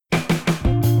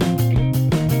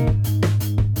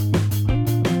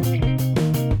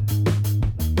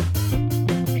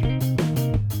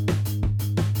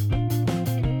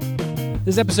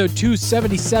This is episode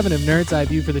 277 of Nerd's Eye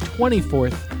View for the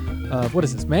 24th of, what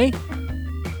is this, May?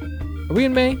 Are we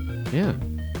in May? Yeah.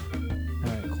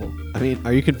 All right, cool. I mean,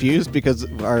 are you confused because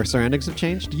our surroundings have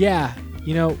changed? Yeah,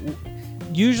 you know,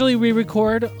 usually we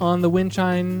record on the wind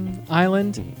chime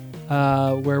island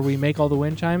where we make all the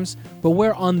wind chimes, but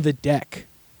we're on the deck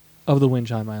of the wind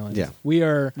chime island. Yeah. We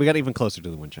got even closer to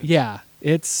the wind chime. Yeah,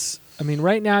 I mean,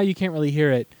 right now you can't really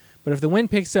hear it, but if the wind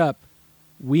picks up,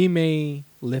 we may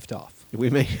lift off. We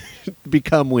may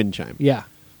become wind chime. Yeah.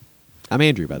 I'm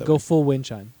Andrew, by the Go way. full wind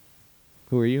chime.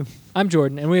 Who are you? I'm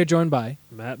Jordan, and we are joined by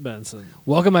Matt Benson.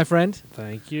 welcome, my friend.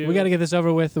 Thank you. We got to get this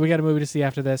over with. We got a movie to see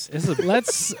after this.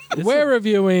 It's We're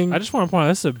reviewing. I just want to point out,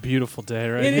 this is a beautiful day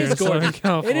right It here is in Southern gorgeous.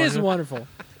 California. It is wonderful.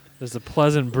 There's a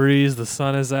pleasant breeze. The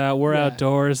sun is out. We're Yeah.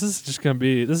 outdoors. This is gonna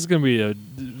be a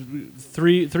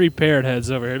three parrot heads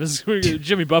over here. This is gonna be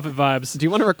Jimmy Buffett vibes. Do you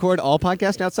want to record all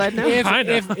podcasts outside now?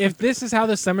 If this is how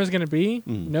the summer's going to be,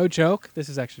 no joke, this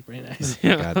is actually pretty nice.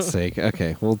 For God's sake.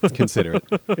 Okay, we'll consider it.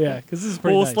 Yeah, because this is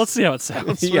pretty Well, nice. let's see how it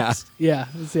sounds. Yeah. first. Yeah,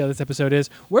 let's see how this episode is.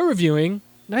 We're reviewing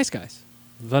Nice Guys.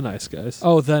 The nice guys.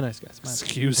 Oh, The Nice Guys. My bad.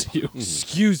 Excuse you.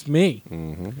 Excuse me.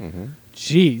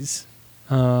 Jeez.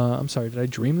 I'm sorry, did I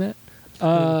dream that?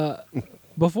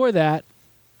 Before that,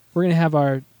 we're going to have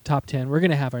our top 10. We're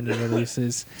going to have our new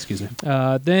releases. Excuse me.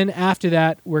 Then after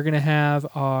that, we're going to have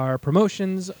our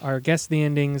promotions, our guess the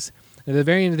endings. At the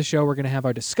very end of the show, we're going to have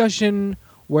our discussion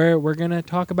where we're going to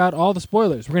talk about all the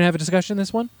spoilers. We're going to have a discussion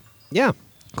this one? Yeah.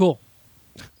 Cool.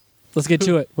 Let's get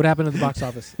to it. What happened at the box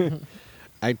office?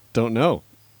 I don't know.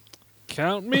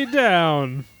 Count me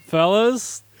down,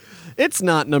 fellas. It's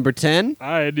not number 10.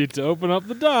 I need to open up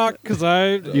the doc because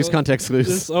I Use context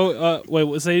clues.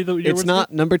 wait. Say the. It's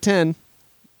not number 10.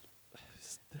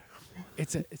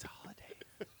 It's a holiday.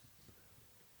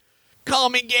 Call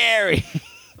me Gary.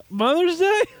 Mother's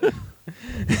Day.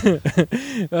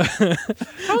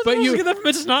 But you- get that from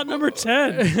it's not number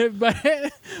 10.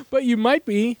 but you might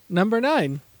be number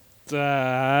 9. Can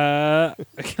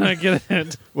I get a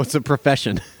hint? What's a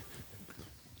profession?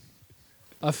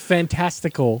 A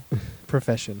fantastical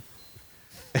profession.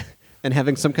 And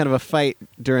having some kind of a fight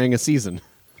during a season.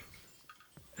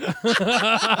 Your hints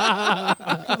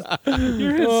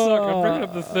suck. I'm bringing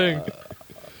up the thing.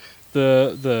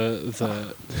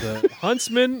 The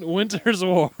Huntsman Winter's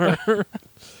War.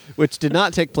 Which did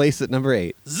not take place at number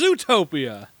 8.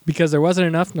 Zootopia. Because there wasn't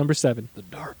enough, number 7. The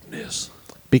Darkness.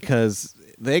 Because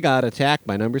they got attacked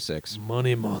by number 6.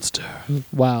 Money Monster.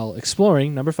 While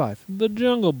exploring, number 5. The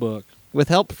Jungle Book. With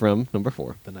help from number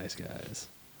 4. The Nice Guys.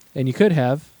 And you could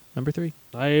have number 3.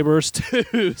 Neighbors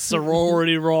 2.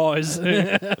 Sorority Rising.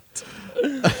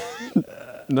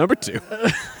 Number 2.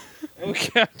 Oh,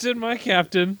 Captain, my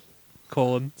Captain.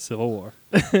 Civil War.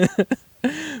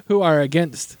 Who are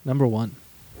against number 1.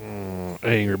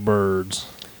 Angry Birds.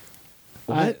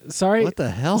 Sorry. What the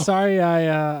hell? Sorry,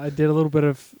 I did a little bit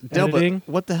of No, but editing.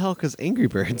 what the hell? Because Angry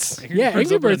Birds. Yeah, Angry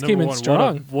up at Birds came number in one.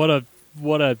 strong.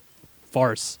 What a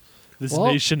farce this Well,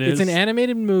 nation is. It's an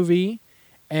animated movie,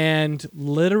 and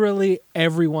literally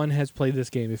everyone has played this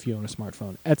game if you own a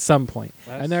smartphone at some point.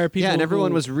 And there are people. Yeah, and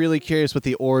everyone who- was really curious what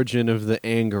the origin of the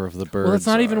anger of the birds. Well, that's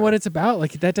not even are. what it's about.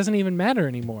 Like that doesn't even matter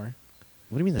anymore.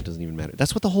 What do you mean that doesn't even matter?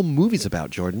 That's what the whole movie's about,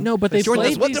 Jordan. No, but they Jordan,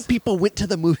 played that's what these- the people went to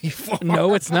the movie for.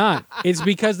 No, it's not. It's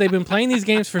because they've been playing these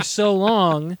games for so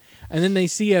long, and then they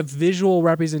see a visual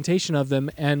representation of them,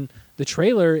 and the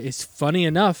trailer is funny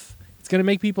enough. It's going to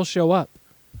make people show up.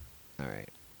 All right,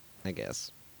 I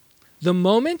guess. The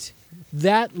moment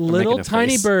that little making a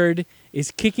tiny face. bird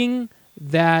is kicking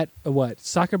that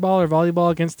soccer ball or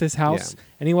volleyball against his house, Yeah.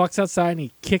 and he walks outside and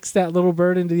he kicks that little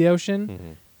bird into the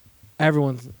ocean,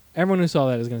 everyone who saw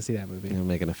that is going to see that movie. I'm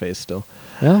making a face still.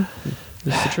 Well,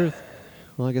 this is the truth.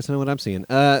 Well, I guess I know what I'm seeing.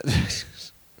 Got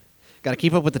to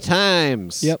keep up with the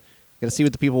times. Yep. Got to see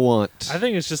what the people want. I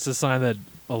think it's just a sign that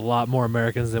a lot more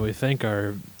Americans than we think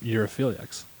are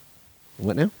urophiliacs.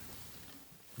 What now?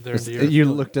 They're into You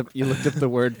urophili- looked up. You looked up the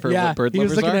word for yeah, what bird he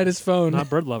was lovers looking are? at his phone. not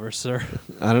bird lovers, sir.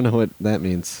 I don't know what that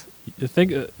means. You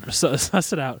think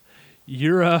suss it out.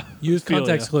 Ura. Use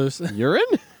context clues. Urine?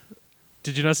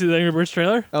 Did you not see the Angry Birds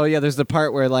trailer? Oh yeah, there's the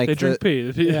part where like They drink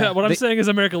pee. Yeah. What I'm They- saying is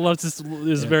America loves this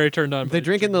is very turned on. by they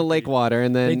drink in the drinking lake pee. water,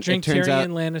 and then They drink it turns Tyrion out,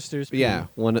 Lannister's pee. yeah,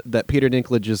 one that Peter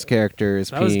Dinklage's character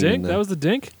is. That was peeing Dink. in the- That was the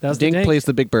Dink. That was Dink the Dink. plays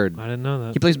the big bird. I didn't know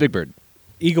that. He plays Big Bird.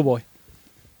 Eagle Boy.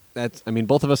 That's. I mean,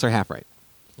 both of us are half right.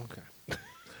 Okay.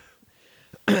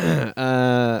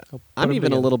 I'm them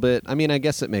even a together. little bit. I mean, I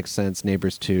guess it makes sense.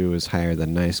 Neighbors 2 is higher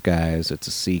than Nice Guys. It's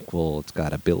a sequel. It's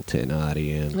got a built-in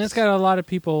audience. And it's got a lot of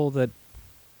people that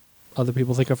other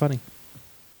people think are funny.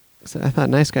 So I thought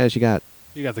Nice Guys, you got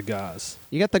You got the Gauze.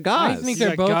 You got the I Gauze. think You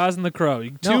they're got both- Gauze and the Crow. No.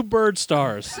 Two bird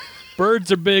stars.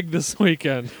 Birds are big this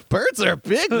weekend. Birds are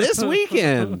big this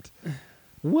weekend.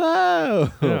 Whoa!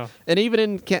 Yeah. And even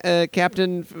in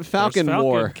Captain Falcon There's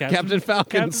War, Captain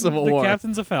Falcon Civil the War.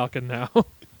 captain's a falcon now.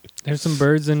 There's some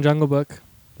birds in Jungle Book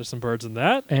There's some birds in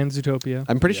that. and Zootopia.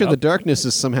 I'm pretty sure Yep. The Darkness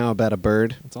is somehow about a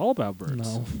bird. It's all about birds.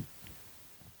 No.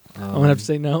 I'm gonna have to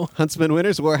say no. Huntsman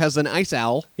Winter's War has an ice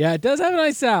owl. Yeah, it does have an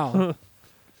ice owl.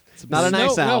 Not an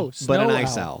ice owl, no, but an snow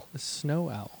ice owl. A snow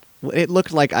owl. It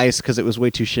looked like ice because it was way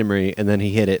too shimmery, and then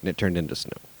he hit it and it turned into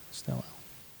snow. Snow owl.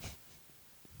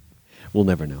 We'll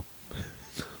never know.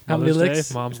 How many Mother's Day,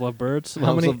 licks? Moms love birds. How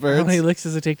Moms many, love birds. how many licks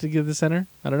does it take to get to the center?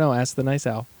 I don't know. Ask the nice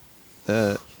owl.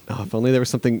 If only there was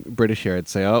something British here, I'd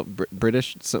say, oh,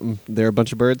 British, something. They're a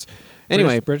bunch of birds.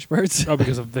 Anyway, British birds. Oh,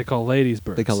 because they call ladies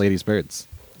birds. they call ladies birds,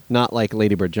 not like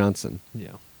Lady Bird Johnson. Yeah.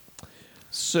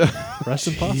 So Rest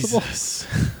impossible. Jesus.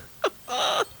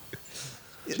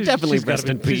 definitely she's gotta rest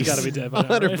be- in peace. she's gotta be dead by now,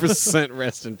 right? 100%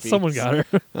 rest in peace. Someone got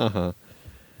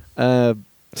her.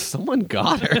 Someone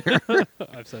got her.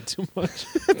 I've said too much.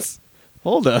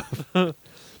 Hold up.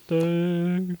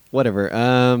 Dang.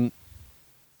 Whatever.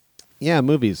 Yeah,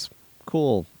 movies.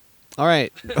 Cool. All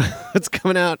right. It's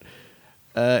coming out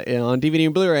on DVD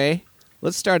and Blu-ray.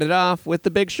 Let's start it off with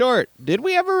The Big Short. Did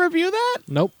we ever review that?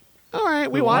 Nope. All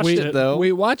right, we We watched watched it it. though.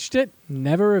 We watched it,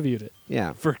 never reviewed it.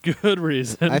 Yeah. For good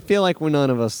reason. I feel like none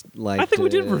of us liked I think we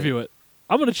did review it.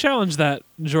 I'm going to challenge that,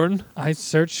 Jordan. I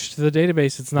searched the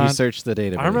database. It's We not. searched the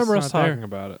database. I remember us not there. talking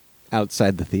about it.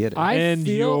 outside the theater I and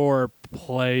feel- your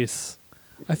place.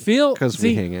 I feel because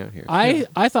we hang out here.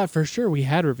 I thought for sure we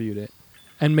had reviewed it,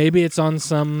 and maybe it's on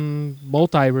some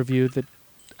multi-review that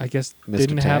I guess Mr.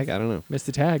 didn't Tag. have I don't know. missed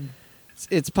the tag.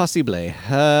 It's possible.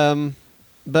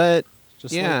 But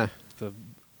Just yeah. like the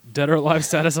dead or alive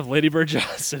status of Lady Bird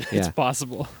Johnson. It's Yeah.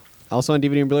 possible. Also on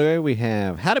DVD and Blu-ray, we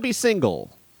have How to Be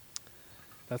Single.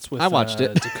 That's with I watched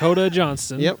it. Dakota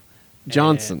Johnson. Yep.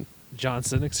 Johnson,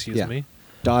 Johnson, excuse Yeah. me.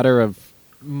 daughter of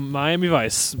Miami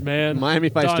Vice, man. Miami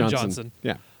Vice Don Johnson.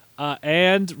 Yeah.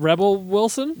 And Rebel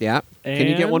Wilson. Yeah. Can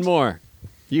you get one And- more?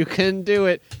 You can do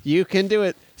it. You can do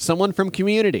it. Someone from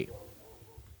Community.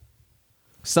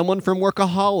 Someone from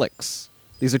Workaholics.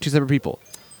 These are two separate people.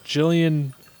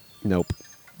 Jillian, Nope.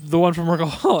 the one from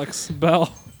Workaholics.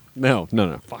 Belle. No.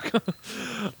 Fuck.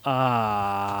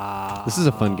 This is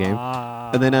a fun game.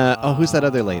 And then, who's that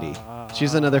other lady?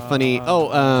 She's another funny.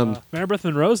 Mary Beth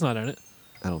Monroe's not in it.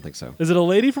 I don't think so. Is it a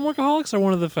lady from Workaholics or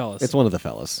one of the fellas? It's one of the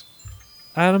fellas.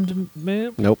 Adam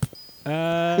DeMan. Nope.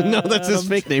 No, that's his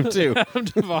fake name too. Adam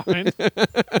Devine.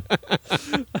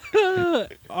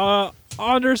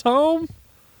 Anders Home.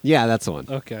 Yeah, that's the one.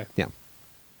 Okay. Yeah.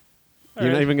 All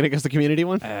You're not right. even gonna guess the Community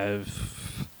one.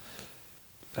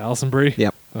 Allison Brie.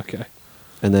 Yep. Okay.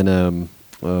 And then,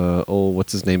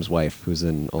 what's his name's wife, who's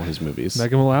in all his movies?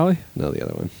 Megan Mullally. No, the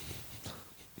other one.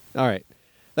 All right,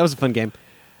 that was a fun game.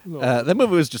 That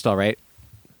movie was just all right.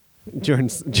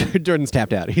 Jordan's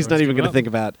tapped out. He's not Jordan's even going given to up. think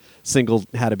about single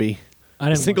how to be. I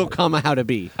didn't Single watch it. comma how to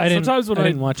be. I didn't. Sometimes when I I,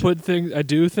 didn't watch put it. things, I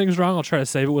do things wrong. I'll try to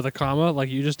save it with a comma, like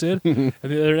you just did. And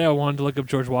the other day, I wanted to look up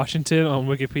George Washington on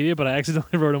Wikipedia, but I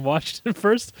accidentally wrote in Washington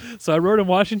first. So I wrote in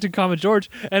Washington, comma George,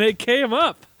 and it came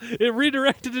up. It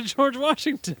redirected to George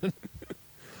Washington.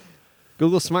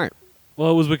 Google's smart. Well,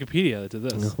 it was Wikipedia that did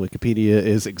this. Wikipedia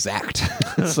is exact.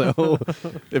 So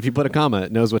if you put a comma,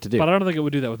 it knows what to do. But I don't think it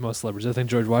would do that with most celebrities. I think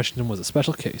George Washington was a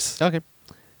special case. Okay.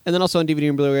 And then also on DVD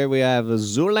and Blu-ray, we have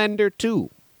Zoolander 2.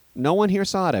 No one here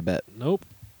saw it, I bet. Nope.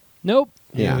 Nope.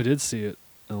 You know Yeah. who did see it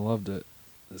and loved it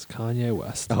is Kanye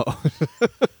West. Oh.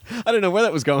 I don't know where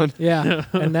that was going. Yeah,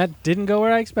 and that didn't go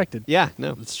where I expected. Yeah,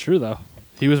 no. It's true, though.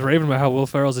 He was raving about how Will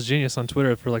Ferrell's a genius on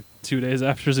Twitter for like 2 days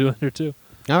after Zoolander 2.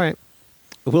 All right.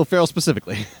 Will Ferrell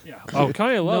specifically. Yeah. Oh,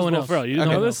 Kanye loves one Will else. Ferrell. You didn't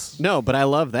Okay. know this? No, but I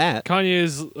love that. Kanye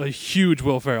is a huge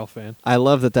Will Ferrell fan. I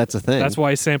love that that's a thing. That's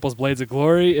why he samples Blades of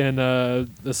Glory in the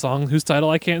song whose title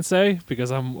I can't say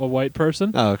because I'm a white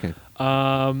person. Oh, okay.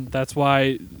 That's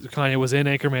why Kanye was in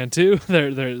Anchorman 2.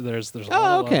 There's a lot Oh, of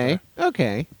love okay.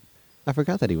 Okay. I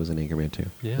forgot that he was in Anchorman too.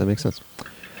 Yeah. That makes sense.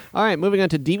 All right, moving on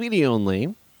to DVD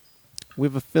only. We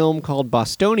have a film called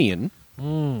Bostonian. there.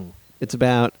 Mm. It's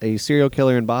about a serial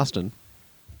killer in Boston,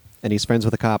 and he's friends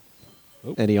with a cop,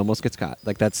 Oh. and he almost gets caught.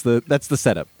 Like that's the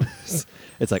setup.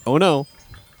 It's like, oh no,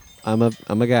 I'm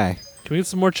a guy. Can we get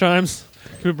some more chimes?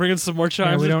 Can we bring in some more Yeah,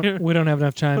 chimes we in don't. here? We don't have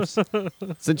enough chimes.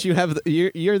 Since you have,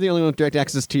 you're the only one with direct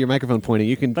access to your microphone pointing.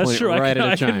 You can That's point true. it right I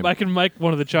at a chime. can, I can mic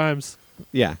one of the chimes.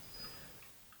 Yeah.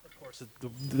 Of course,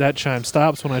 that chime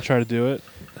stops when I try to do it.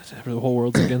 The whole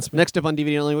world's against me. Next up on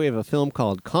DVD only, we have a film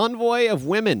called Convoy of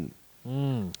Women.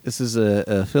 This is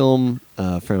a film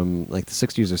from like the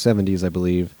 60s or 70s, I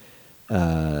believe,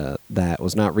 that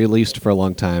was not released for a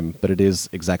long time, but it is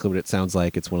exactly what it sounds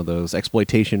like. It's one of those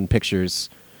exploitation pictures.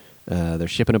 They're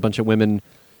shipping a bunch of women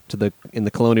in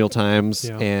the colonial times,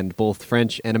 Yeah. and both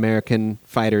French and American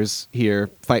fighters here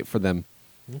fight for them.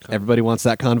 Okay. Everybody wants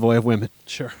that convoy of women.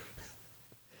 Sure.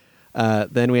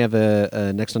 Then we have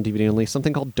a next on DVD only,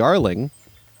 something called Darling.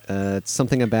 It's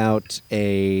something about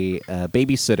a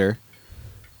babysitter,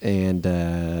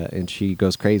 and she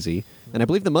goes crazy. And I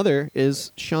believe the mother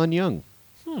is Sean Young.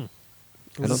 I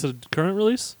Is this a current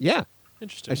release? Yeah,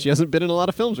 Interesting. she hasn't been in a lot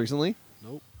of films recently.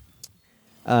 Nope.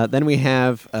 Then we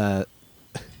have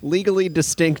legally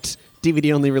distinct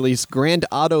DVD only release Grand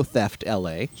Auto Theft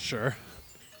LA. Sure.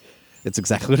 It's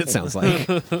exactly what it sounds like.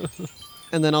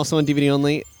 And then also on DVD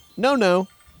only,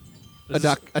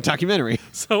 a documentary.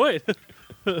 So wait.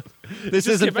 This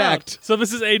is in Came out. fact, So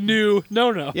this is a new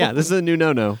no. yeah, this is a new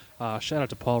no. Shout out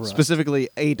to Paul Rudd. Specifically,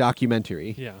 a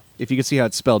documentary. Yeah. If you can see how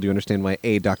it's spelled, you understand why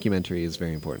a documentary is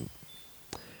very important.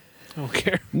 I don't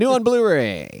care. New on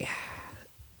Blu-ray,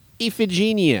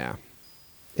 Iphigenia.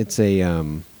 It's a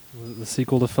The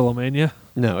sequel to Philomania.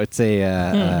 no, it's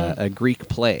a Greek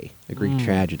play, a Greek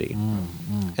tragedy,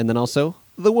 and then also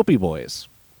the Whoopie Boys.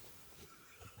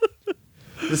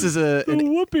 This is The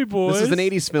Whoopie Boys. This is an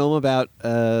 '80s film about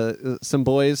some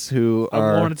boys who I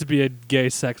are want it to be a gay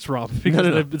sex romp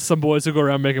because no. some boys who go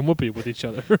around making whoopee with each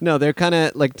other. no, they're kind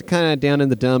of down in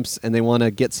the dumps, and they want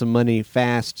to get some money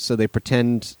fast, so they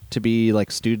pretend to be like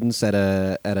students at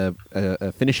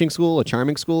a finishing school, a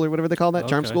charming school, or whatever they call that,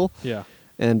 charm Okay. school, Yeah.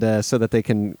 and so that they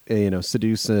can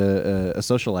seduce a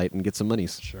socialite and get some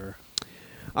monies. Sure.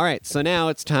 All right, so now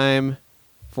it's time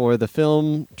for the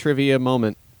film trivia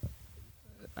moment.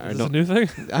 Is this a new thing?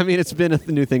 I mean, it's been a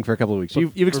new thing for a couple of weeks. But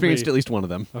You've for experienced me- at least one of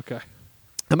them. Okay.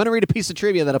 I'm going to read a piece of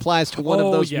trivia that applies to one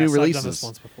of those yes, new I've done releases. this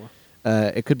once before.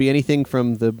 It could be anything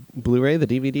from the Blu-ray, the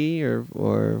DVD,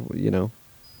 or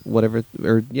whatever,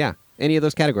 or any of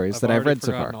those categories that I've already read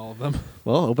so far. forgotten all of them.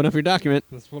 Well, open up your document.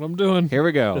 That's what I'm doing. Here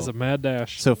we go. It's a mad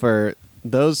dash. So for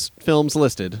those films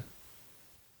listed,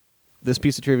 this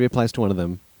piece of trivia applies to one of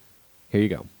them. Here you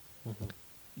go. Mm-hmm.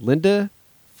 Linda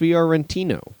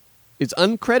Fiorentino is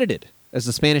uncredited as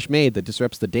the Spanish maid that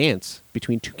disrupts the dance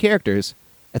between two characters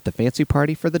at the fancy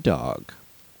party for the dog.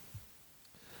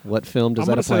 What film does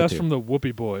I'm that gonna say apply that's to? from the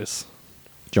Whoopie Boys.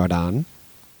 Jordan.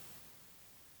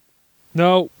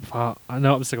 No. I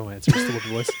know. I'm sticking with my answer. It's the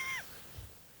Whoopie Boys.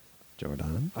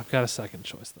 Jordan. I've got a second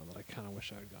choice though that I kind of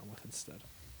wish I had gone with instead.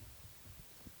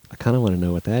 I kind of want to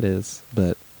know what that is,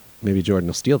 but maybe Jordan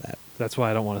will steal that. That's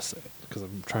why I don't want to say it because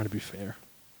I'm trying to be fair.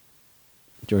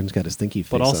 Jordan's got his thinky face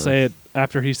But I'll on. say it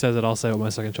after he says it. I'll say what my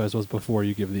second choice was before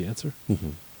you give the answer.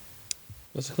 Mhm.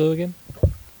 What's the clue again?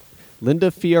 Linda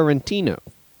Fiorentino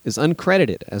is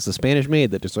uncredited as the Spanish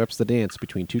maid that disrupts the dance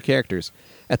between two characters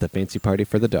at the fancy party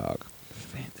for the dog.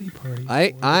 Fancy party.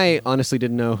 I honestly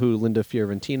didn't know who Linda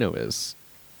Fiorentino is.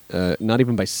 Not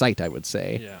even by sight, I would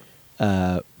say.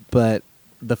 Yeah. But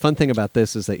the fun thing about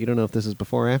this is that you don't know if this is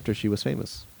before or after she was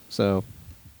famous. So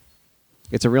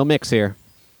it's a real mix here.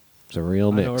 It's a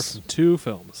real I know her mix. from two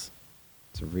films.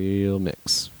 It's a real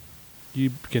mix.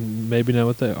 You can maybe know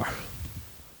what they are.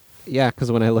 Yeah, because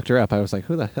when I looked her up, I was like,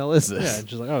 who the hell is Yeah, this? and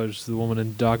she's like, oh, it's the woman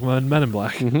in Dogma and Men in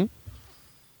Black. Mm-hmm.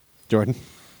 Jordan.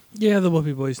 Yeah, the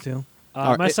Whoopie Boys too.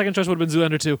 All My right. second choice would have been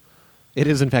Zoolander 2. It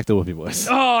is, in fact, the Whoopie Boys.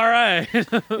 Oh, all right.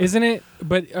 Isn't it?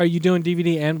 But are you doing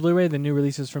DVD and Blu-ray, the new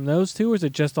releases from those two, or is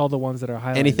it just all the ones that are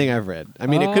highlighted? Anything I've read. I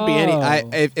mean, it could be any. Oh.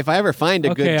 If I ever find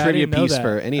a Okay, good I trivia didn't know piece that.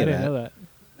 for any I of didn't that, know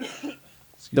that.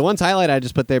 the ones highlighted I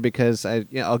just put there because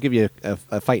I'll give you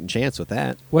a fighting chance with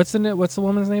that. What's the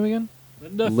woman's name again?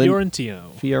 Linda Lin-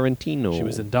 Fiorentino. Fiorentino. She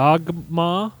was in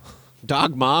Dogma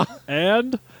Dogma.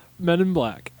 and Men in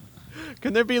Black.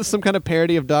 Can there be some kind of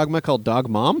parody of Dogma called Dog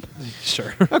Mom?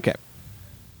 Sure. Okay.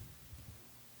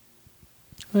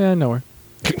 Yeah, I know her.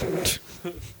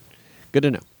 Good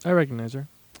to know. I recognize her.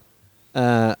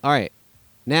 All right.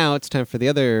 Now it's time for the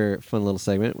other fun little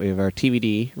segment. We have our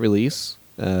TVD release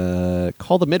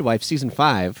called The Midwife Season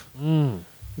 5.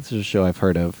 This is a show I've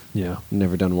heard of, Yeah.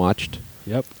 never done watched.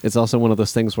 Yep. It's also one of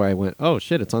those things where I went, oh,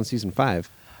 shit, it's on Season 5.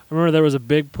 I remember there was a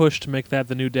big push to make that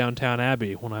the new Downtown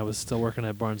Abbey when I was still working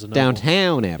at Barnes & Noble.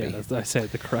 Downtown Abbey. Yeah, I say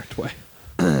it the correct way.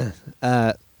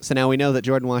 So now we know that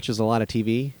Jordan watches a lot of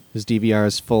TV. His DVR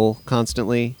is full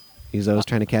constantly. He's always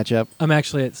trying to catch up. I'm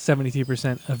actually at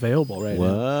 73% available right Whoa.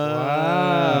 now.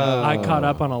 Wow. I caught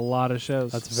up on a lot of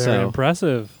shows. That's very So-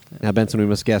 impressive. Now, Benson, we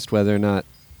must guess whether or not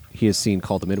he has seen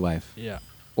Call the Midwife. Yeah.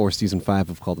 or season 5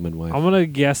 of Call the Midwife. I'm gonna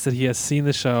guess that he has seen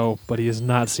the show, but he has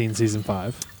not seen season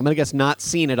 5. I'm gonna guess not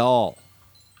seen at all.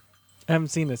 I haven't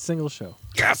seen a single show.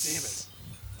 Yes.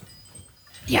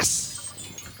 Yes.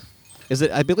 Is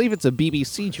it? I believe it's a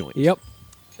BBC joint. Yep.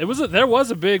 There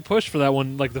was a big push for that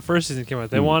one. Like the first season came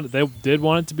out, they did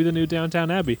want it to be the new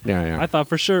Downtown Abbey. Yeah. I thought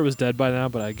for sure it was dead by now,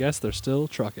 but I guess they're still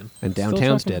trucking. And Still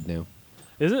Downtown's trucking. dead now.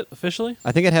 Is it officially?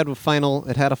 I think it had a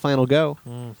final go.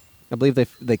 I believe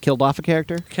they killed off a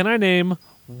character. Can I name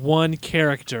one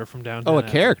character from Downtown? Oh, a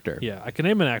Abbey? I Yeah, I can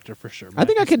name an actor for sure. I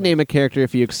think I Maggie could Smith. name a character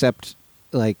if you accept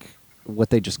like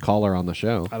what they just call her on the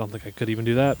show. I don't think I could even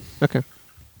do that. Okay.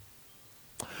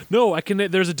 No, I can.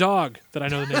 There's a dog that I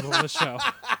know the name of on the show.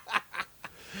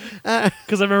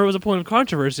 Because I remember it was a point of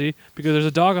controversy because there's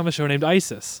a dog on the show named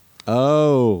Isis.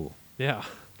 Oh. Yeah,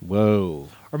 Whoa.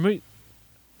 or maybe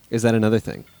Is that another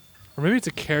thing? it's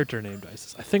a character named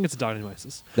Isis. I think it's a dog named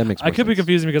Isis. That makes. I More could be sense.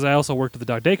 confusing because I also worked at the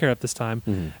dog daycare at this time,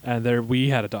 Mhm. and there we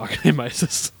had a dog named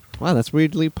Isis. Wow, that's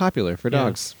weirdly popular for Yeah.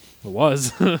 dogs. It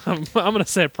was. I'm gonna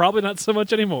say probably not so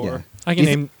much anymore. Yeah. I Do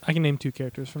can you name 2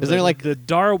 characters from Is that. there like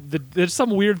There's some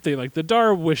weird thing like the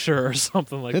Darwisher or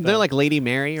something like Isn't that. there like Lady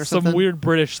Mary or some something? weird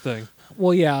British thing.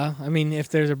 Well, yeah. I mean, if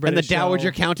there's a And British the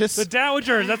Dowager show, Countess. The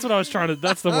Dowager. That's what I was trying to.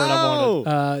 That's the word I Oh.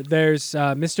 wanted. there's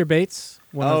Mr. Bates,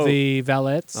 one Oh. of the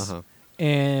valets, Uh-huh.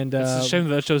 and It's a shame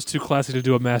that show's too classy to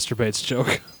do a masturbates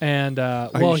joke. and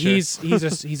you sure?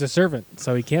 he's a servant,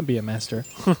 so he can't be a master.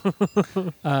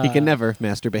 He can never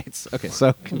masturbates. Okay, so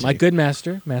My continue. good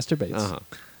master, Master Bates.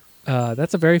 Uh-huh.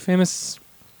 That's a very famous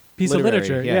piece Literary, of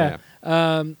literature. yeah,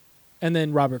 Yeah. And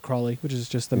then Robert Crawley, which is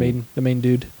just the main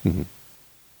dude. Mhm.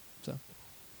 So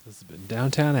This has been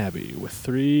Downtown Abbey with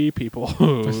 3 people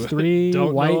who With 3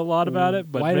 don't white, know a lot about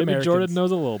it, but white maybe Americans. Jordan knows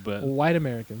a little bit. White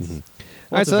Americans. Mhm.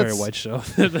 Well, All it's right, a so very white show.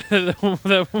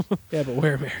 Yeah, but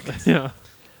we're Americans. Yeah.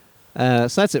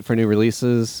 So that's it for new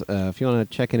releases. If you want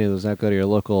to check any of those out, go to your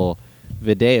local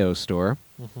video store.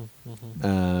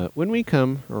 When we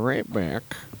come right back,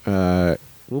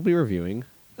 we'll be reviewing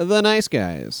The Nice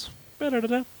Guys.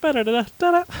 Ba-da-da-da,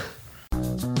 ba-da-da-da-da.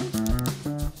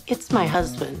 It's my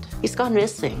husband. He's gone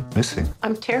missing. Missing?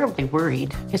 I'm terribly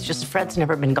worried. It's just Fred's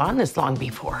never been gone this long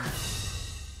before.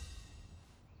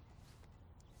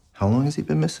 How long has he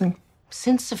been missing?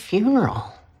 Since the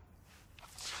funeral.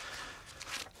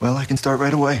 Well, I can start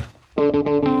right away.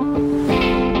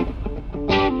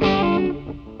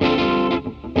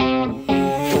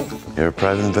 You're a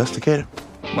private investigator?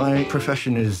 My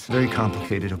profession is very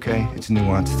complicated, okay? It's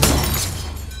nuanced.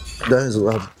 That's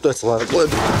a lot of blood.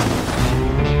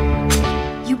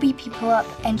 You beat people up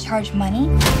and charge money?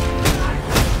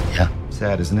 Yeah.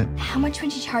 Sad, isn't it? How much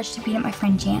would you charge to beat up my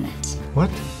friend Janet? What?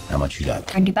 How much you got?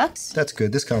 $30? That's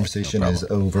good. This conversation is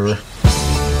over.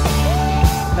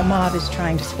 The mob is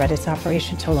trying to spread its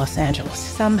operation to Los Angeles.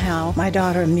 Somehow, my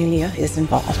daughter Amelia is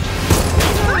involved.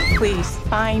 Please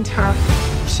find her.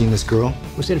 Seen this girl?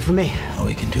 What's in it for me? Oh,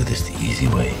 we can do this the easy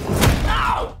way.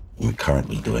 No! We're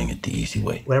currently doing it the easy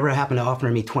way. Whatever happened to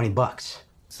offering me $20?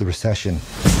 It's the recession.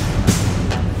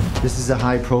 This is a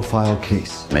high-profile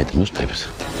case. Made the newspapers.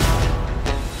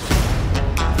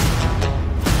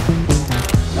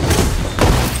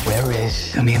 Where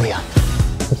is Amelia?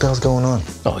 What the hell's going on?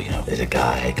 Oh, you know, there's a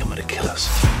guy coming to kill us.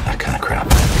 That kind of crap.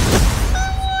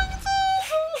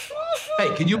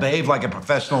 Hey, can you behave like a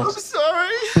professional? I'm sorry.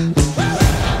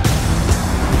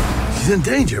 She's in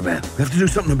danger, man. We have to do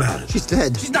something about it. She's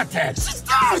dead. She's not dead. She's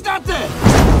not dead.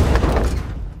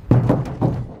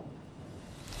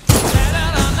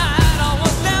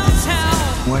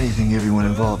 Why do you think everyone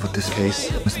involved with this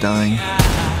case was dying?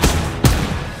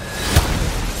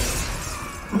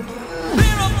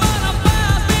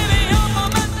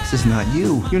 This is not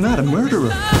you. You're not a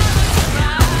murderer.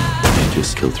 You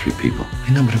just killed 3 people.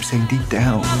 I know, but I'm saying deep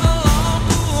down.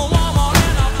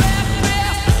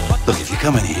 Look, if you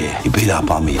come in here, you beat up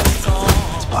on me.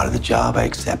 It's part of the job, I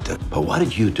accept it. But what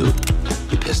did you do?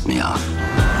 You pissed me off.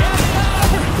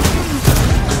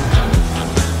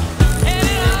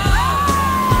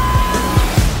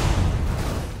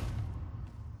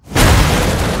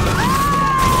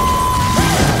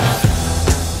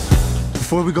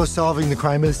 Before we go solving the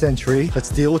crime of the century, let's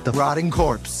deal with the rotting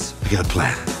corpse. I got a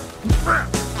plan.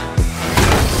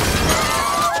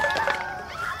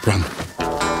 Run.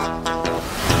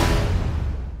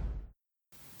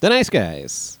 The Nice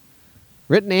Guys.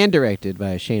 Written and directed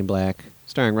by Shane Black,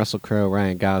 starring Russell Crowe,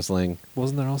 Ryan Gosling.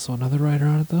 Wasn't there also another writer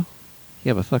on it though?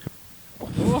 Yeah, but fuck him.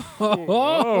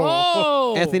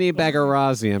 Oh, Anthony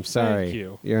Bagarazzi, I'm sorry. Thank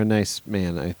you. You're a nice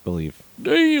man, I believe.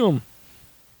 Damn.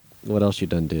 What else you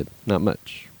done did? Not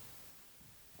much.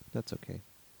 That's okay.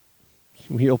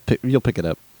 You'll pick it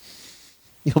up.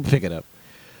 You'll pick it up.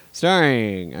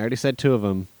 Starring, I already said two of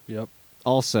them. Yep.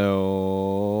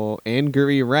 Also,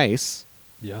 Angourie Rice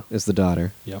Yeah. is the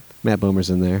daughter. Yep. Matt Bomer's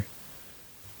in there.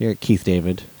 You got Keith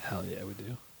David. Hell yeah, we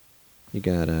do. You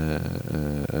got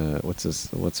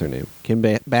what's her name? Kim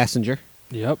Basinger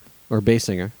Yep. or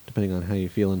Basinger, depending on how you're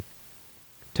feeling.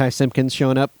 Ty Simpkins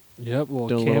showing up Yep. Well,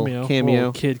 Doing a little cameo. cameo.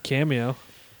 Little kid cameo.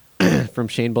 from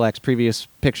Shane Black's previous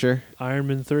picture, Iron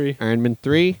Man 3. Iron Man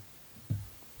 3.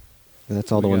 And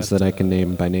that's all the We ones got, that I can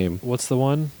name by name. What's the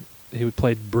one? He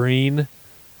played Breen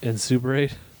in Super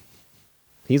 8.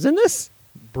 He's in this?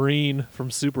 Breen from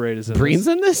Super 8 is in Breen's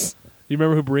this. in this? You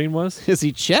remember who Breen was? Is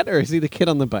he Chet or is he the kid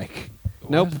on the bike?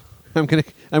 Nope. I'm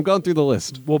going through the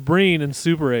list. Well, Breen in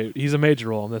Super 8, he's a major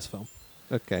role in this film.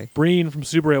 Okay. Breen from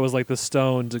Super 8 was like the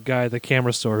stoned guy at the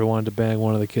camera store who wanted to bang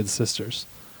one of the kid's sisters.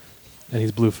 And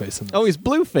he's Blueface in this. Oh, he's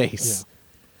Blueface.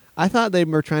 I thought they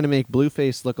were trying to make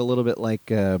Blueface look a little bit like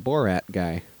Borat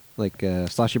guy, like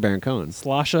Sacha Baron Cohen.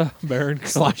 Slasha Baron Cohen.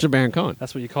 Sacha Baron Cohen.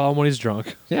 That's what you call him when he's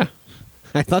drunk. Yeah.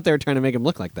 I thought they were trying to make him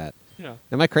look like that. Yeah.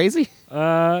 Am I crazy? Maybe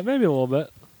a little bit.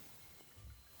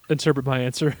 Interpret my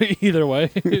answer either way,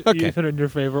 either in your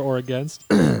favor or against.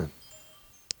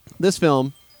 This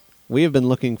film, we have been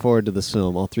looking forward to this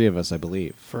film, all three of us, I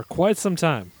believe. For quite some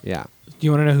time. Yeah. Do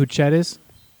you want to know who Chet is?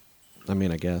 I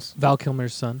mean, I guess. Val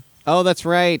Kilmer's son. Oh, that's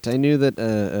right. I knew that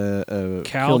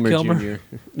Cal Kilmer?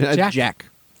 Jr.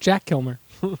 Jack Kilmer.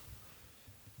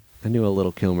 I knew a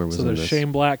little Kilmer was So in there's this.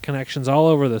 Shane Black connections all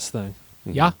over this thing.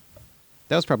 Yeah.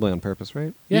 That was probably on purpose,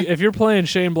 right? Yeah. If you're playing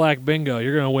Shane Black bingo,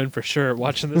 you're going to win for sure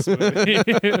watching this movie.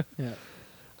 Yeah.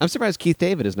 I'm surprised Keith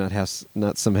David is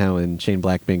not somehow in Shane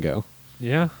Black bingo.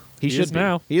 Yeah. He should is be.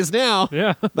 now. He is now.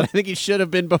 Yeah. But I think he should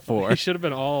have been before. He should have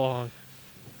been all along.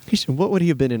 What would he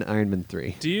have been in Iron Man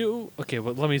 3? Do you? Okay,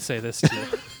 well, let me say this to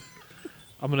you.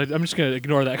 I'm just gonna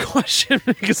ignore that question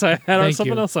because I had Thank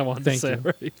something you. else I wanted Thank to say you.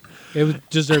 already. It would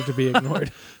deserve to be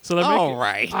ignored. So they're All making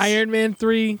right. Iron Man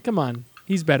 3, come on.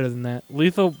 He's better than that.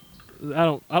 Lethal. I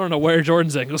don't know where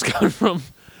Jordan's angle's coming from.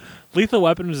 Lethal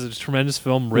Weapon is a tremendous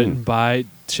film written by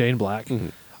Shane Black.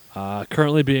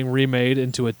 Currently being remade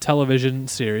into a television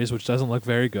series, which doesn't look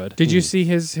very good. Did you see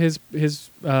his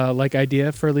like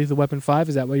idea for Lethal Weapon 5?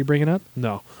 Is that what you're bringing up?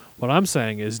 No. What I'm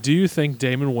saying is, do you think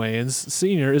Damon Wayans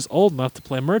Sr. is old enough to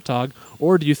play Murtaugh,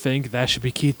 or do you think that should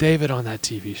be Keith David on that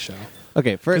TV show?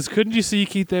 Okay, Because first, couldn't you see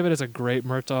Keith David as a great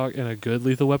Murtaugh in a good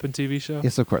Lethal Weapon TV show?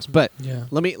 yes, of course. But Yeah.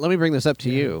 let me bring this up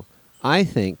to you. I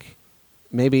think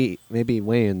maybe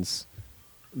Wayans,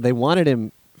 they wanted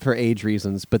him for age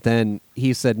reasons, but then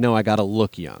he said, "No, I got to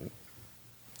look young."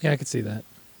 Yeah, I could see that.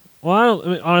 Well, I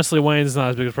mean, honestly, Wayne's not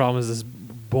as big a problem as this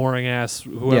boring ass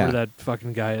whoever Yeah. that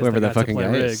fucking guy is. Whoever that got to fucking play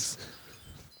guy Riggs. is,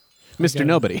 Mr.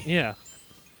 Nobody. Yeah,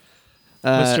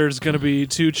 Uh, Mister's gonna be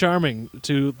too charming,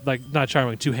 not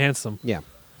charming, too handsome. Yeah,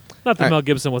 Not that All right. Mel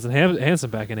Gibson wasn't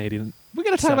handsome back in '80. we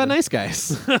got to talk about nice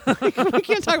guys. We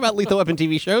can't talk about Lethal Weapon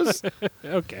TV shows.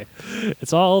 Okay,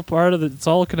 it's all part of it's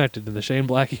all connected in the Shane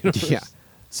Black universe. Yeah.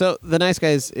 So the Nice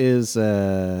Guys is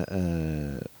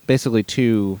basically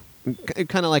two,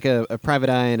 kind of like a private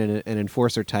eye and an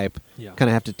enforcer type. Yeah. Kind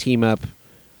of have to team up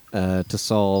to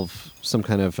solve some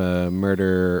kind of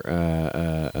murder.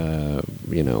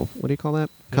 What do you call that?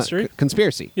 Mystery?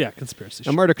 Conspiracy. Yeah, conspiracy.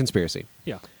 A murder conspiracy.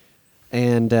 Yeah.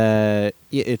 And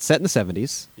it's set in the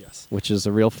 70s. Yes. Which is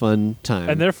a real fun time.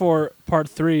 And therefore, part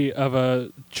 3 of a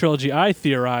trilogy I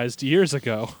theorized years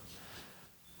ago.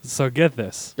 So get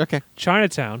this. Okay.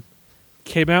 Chinatown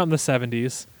came out in the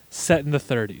 70s, set in the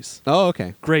 30s. Oh,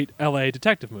 okay. Great LA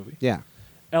detective movie. Yeah.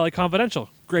 LA Confidential,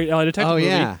 great LA detective movie.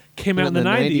 yeah. Came out in the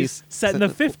 90s, set in the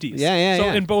 50s. Yeah. So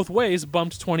in both ways,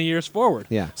 bumped 20 years forward.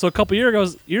 Yeah. So a couple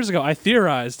years ago, I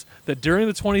theorized that during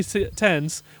the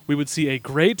 2010s, we would see a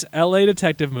great LA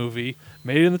detective movie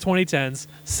made in the 2010s,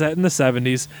 set in the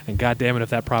 70s, and God damn it if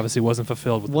that prophecy wasn't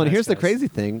fulfilled with Well, the here's the Nice Guys. crazy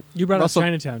thing. You brought Russell, up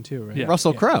Chinatown too, right? Yeah.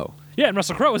 Russell Crowe. Yeah, and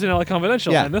Russell Crowe was in LA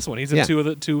Confidential Yeah. in this one. He's in Yeah. two out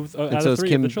And of so is 3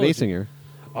 Kim of the trilogy. Basinger.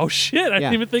 Oh shit! I Yeah.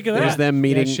 didn't even think of It that. was them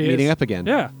meeting she is. up again.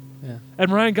 Yeah. Yeah.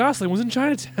 And Ryan Gosling was in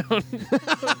Chinatown.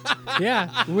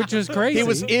 Yeah, which was crazy. He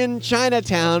was in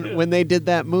Chinatown when they did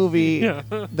that movie Yeah.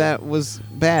 that was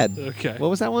bad. Okay. What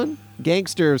was that one?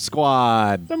 Gangster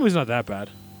Squad. That movie's not that bad.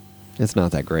 It's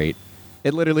not that great.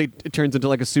 It literally turns into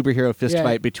like a superhero fist Yeah,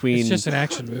 fight between It's just an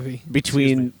action movie.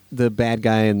 the bad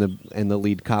guy and the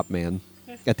lead cop man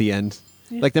at the end.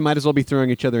 Like they might as well be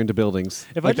throwing each other into buildings.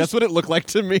 If Like I that's just- what it looked like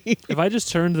to me. If I just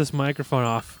turned this microphone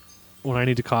off when I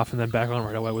need to cough and then back on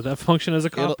right away, would that function as a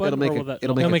cough button? It'll make or a, will that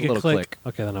it'll no? make a make a little click.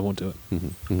 click. Okay, then I won't do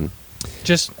it.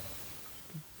 Just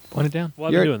Point it down. Well,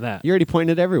 I've You're- been doing that. You're already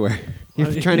pointing it everywhere.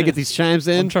 You're trying to get these chimes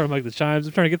in. I'm trying to make the chimes.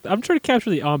 I'm trying to capture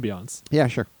the ambiance. Yeah,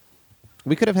 sure.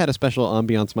 We could have had a special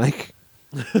ambiance mic.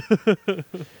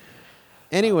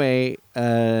 Anyway,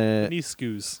 Knee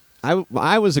scoos.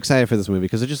 I was excited for this movie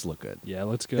because it just looked good. Yeah,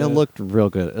 let's go. It looked real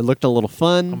good. It looked a little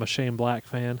fun. I'm a Shane Black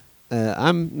fan.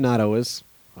 I'm not always.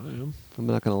 I am. I'm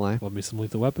not gonna lie. Love me some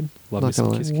Lethal Weapon. Love Not me some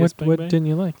gonna lie. Kiss Kiss What Bang what Bang. didn't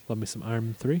you like? Love me some Iron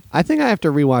Man 3. I think I have to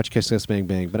rewatch Kiss Kiss Bang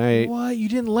Bang, but I What? You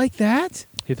didn't like that?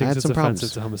 He had thinks it's some offensive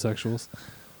problems. to homosexuals.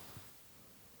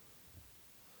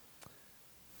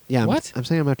 yeah. What? I'm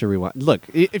saying I'm gonna have to rewatch. Look,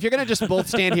 if you're gonna just both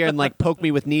stand here and like poke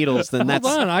me with needles, then that's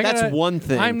Hold on, I that's gotta- one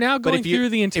thing. I'm now But going if you- through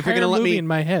the if you're entire gonna let movie me, in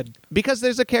my head. because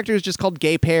there's a character who's just called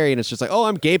Gay Perry, and it's just like, oh,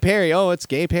 I'm Gay Perry. Oh, it's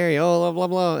Gay Perry. Oh, blah blah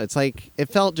blah. It's like it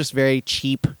felt just very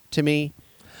cheap to me.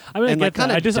 I mean, And, I like, get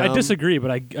that. kinda I dumb. disagree,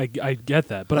 but I get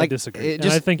that. But I Like, disagree. it And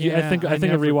just- I think I think a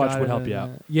never rewatch got would it. help you out.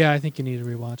 Yeah, I think you need to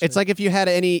rewatch It's it. like if you had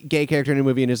any gay character in a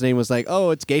movie and his name was like, oh,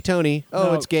 it's Gay Tony. Oh,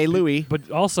 No, it's Gay Louie.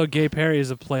 But also, Gay Perry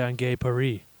is a play on Gay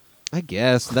Paris. I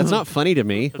guess that's not funny to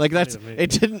me. Like funny that's to me.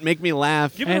 it didn't make me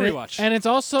laugh. Give it and a rewatch. and it's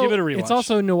also Give it a rewatch. it's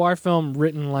also a noir film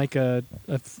written like a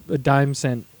dime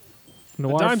cent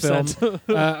noir dime film. cent.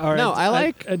 No, Or I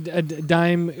like- a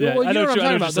dime. Yeah, well, I you know know what what I'm talking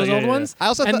you're about. Those saying, old yeah, yeah. ones. I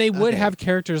also and thought- they would okay. have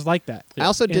characters like that. I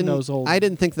also in didn't. those old. I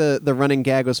didn't think the running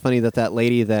gag was funny that that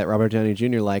lady that Robert Downey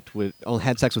Jr. liked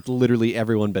had sex with literally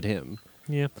everyone but him.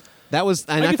 Yeah, That was,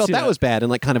 and I could felt see that that. was bad and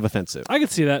like kind of offensive. I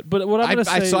could see that. But what I'm I gonna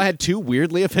say, saw I had two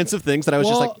weirdly offensive things that I was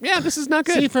just Well, like, yeah, this is not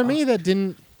good. See, for me, that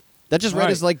didn't. that just read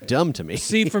Right. as like dumb to me.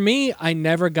 See, for me, I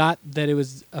never got that it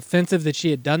was offensive that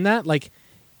she had done that. Like,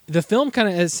 the film kind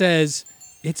of says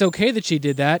it's okay that she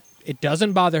did that. It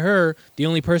doesn't bother her. The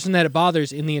only person that it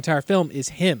bothers in the entire film is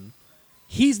him.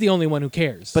 He's the only one who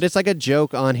cares. But it's like a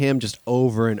joke on him just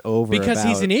over and over because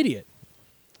he's about- an idiot.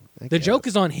 I The guess. joke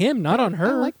is on him, not on I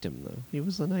her. liked him though. He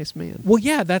was a nice man. Well,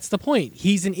 yeah, that's the point.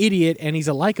 He's an idiot and he's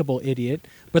a likable idiot.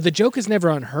 But the joke is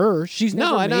never on her. She's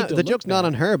never No, I made know to the look joke's not bad.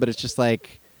 on her, but it's just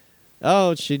like,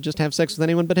 oh, she'd just have sex with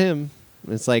anyone but him.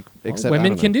 It's like, except I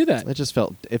women don't can know. do that. It just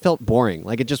felt boring.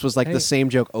 Like it just was like Hey, the same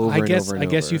joke over I and guess over and I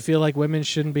guess over. you feel like women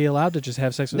shouldn't be allowed to just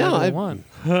have sex with No, whoever I- they want.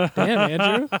 Damn,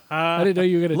 Andrew. I didn't know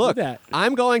you were going to Look, do that.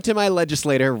 I'm going to my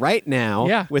legislator right now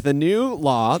Yeah. with a new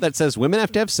law that says women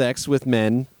have to have sex with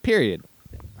men, period.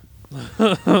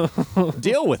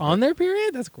 Deal with On it. their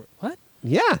period? That's what?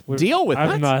 Yeah, deal with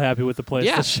I'm it. not happy with the place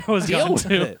Yeah, the show has deal gotten with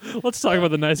to. it. Let's talk about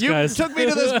the nice You guys. took me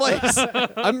to this place.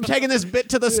 I'm taking this bit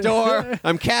to the store.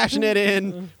 I'm cashing it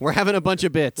in. We're having a bunch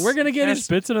of bits. We're gonna get Cash his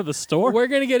bits into the store. We're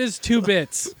gonna get his 2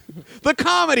 bits. the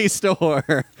Comedy Store,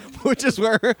 which is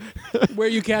where Where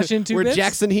you cash in 2 where bits?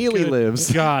 Jackson Healy Good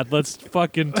lives. God, let's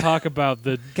fucking talk about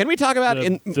the. Can we talk about The-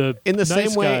 in the the nice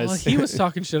same way? guys. Well, he was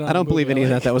talking shit on I don't the believe movie, any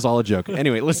of like- that. That was all a joke.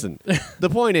 Anyway, listen. The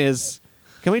point is,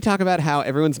 can we talk about how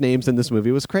everyone's names in this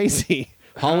movie was crazy?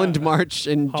 Holland March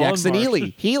and Holland Jackson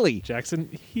March. Healy. Jackson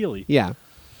Healy. Yeah.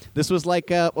 This was like,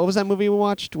 what was that movie we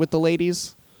watched with the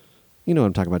ladies? You know what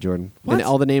I'm talking about, Jordan. What? And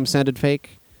all the names sounded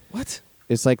fake. What?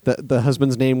 It's like the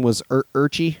husband's name was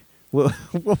Urchi.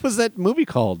 What was that movie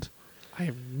called? I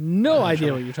have no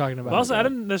idea what you're talking about. But also, I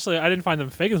didn't find them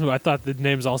fake in this movie. I thought the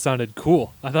names all sounded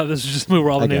cool. I thought this was just a movie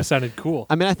where all the I names guess. sounded cool.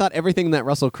 I mean, I thought everything that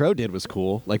Russell Crowe did was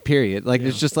cool. Like, period. Like,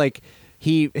 it's just like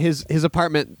his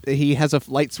apartment. He has a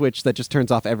light switch that just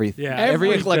turns off everything. Yeah, every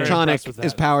I was very electronic impressed with that.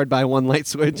 is powered by one light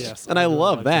switch, Yes, and I I really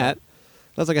love like that.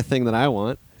 That's like a thing that I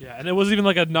want. Yeah, and it wasn't even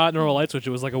like a not normal light switch.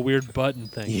 It was like a weird button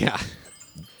thing. Yeah.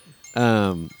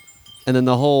 And then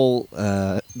the whole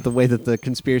the way that the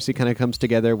conspiracy kind of comes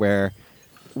together, where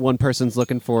one person's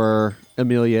looking for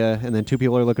Amelia, and then 2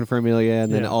 people are looking for Amelia,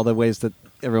 and then Yeah. all the ways that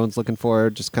everyone's looking for her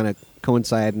just kind of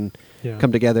coincide and Yeah.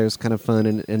 come together is kind of fun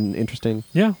and interesting.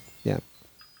 Yeah. Yeah.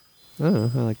 I don't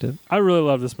know. I liked it. I really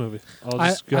love this movie. I'll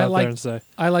just go out there and say.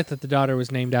 I like that the daughter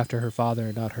was named after her father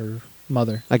and not her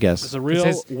mother. I guess. It's a real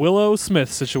his- Willow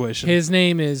Smith situation. His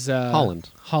name is Holland.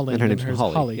 Holland. And her name's hers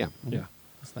Holly. Holly. Yeah. yeah.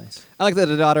 That's nice. I like that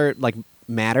the daughter like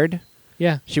mattered.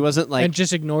 Yeah. She wasn't like and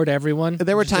just ignored everyone.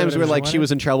 there were Just did times where whatever like she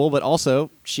was in trouble, but also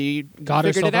she Got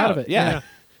figured herself it out of it. Yeah. Yeah.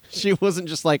 She wasn't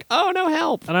just like, oh no,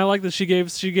 help. And I like that she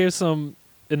gave some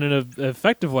in an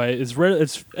effective way. It's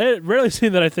rarely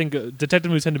seen that I think detective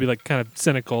movies tend to be like kind of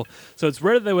cynical. So it's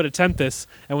rare that they would attempt this,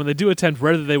 and when they do attempt,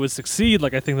 rare that they would succeed.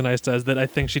 Like I think The Nice does. That I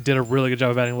think she did a really good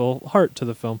job of adding a little heart to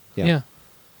the film, Yeah.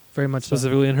 Very much so.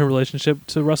 specifically in her relationship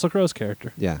to Russell Crowe's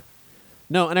character. Yeah.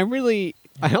 No, and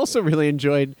I also really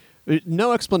enjoyed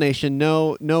No explanation,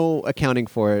 no accounting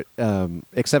for it,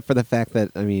 except for the fact that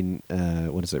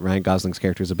what is it? Ryan Gosling's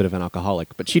character is a bit of an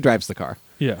alcoholic, but she drives the car.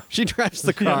 Yeah. She drives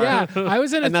the car. Yeah, I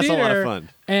was in a and that's theater, a lot of fun.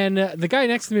 and the guy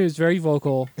next to me was very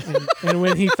vocal, and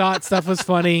when he thought stuff was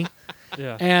funny,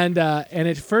 Yeah. and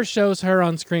it first shows her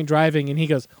on screen driving, and he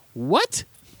goes, "What?"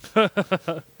 And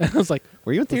I was like,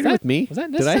 Were you in theater with me? Was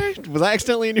that Did necessary? was I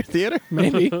accidentally in your theater?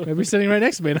 Maybe sitting right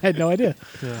next to me, and I had no idea.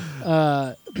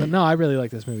 Yeah. But no, I really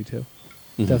like this movie too.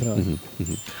 Definitely.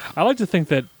 I like to think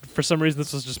that for some reason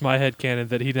this was just my headcanon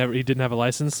that he didn't have a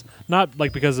license, not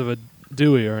like because of a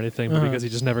Dewey or anything, but because he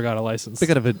just never got a license.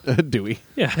 Because of a Dewey.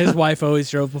 Yeah. His wife always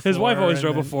drove before. His wife always and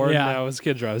drove then- before, Yeah. and now his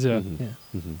kid drives. Yeah.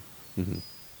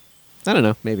 I don't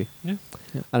know. Maybe. Yeah.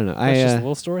 I don't know. That's just a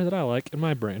little story that I like in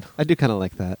my brain. I do kind of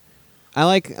like that.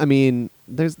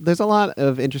 There's a lot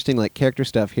of interesting like character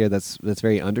stuff here that's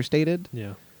very understated.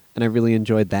 Yeah. And I really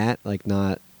enjoyed that. Like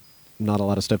not a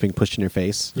lot of stuff being pushed in your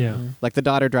face. Yeah. Like the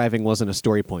daughter driving wasn't a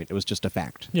story point. It was just a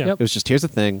fact. Yeah. Yep. It was just here's the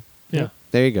thing. Yeah.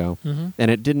 There you go. Mhm.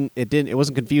 And it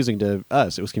wasn't confusing to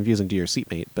us. It was confusing to your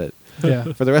seatmate. But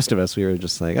Yeah. for the rest of us, we were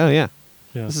just like, oh yeah,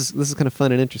 Yeah. this is kind of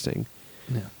fun and interesting.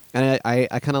 Yeah. And I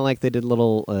kind of like they did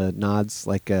little nods,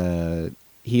 like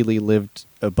Healy lived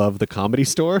above the Comedy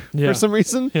Store Yeah. for some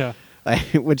reason, Yeah.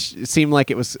 which seemed like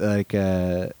it was like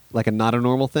a not a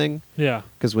normal thing. Yeah.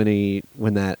 Because when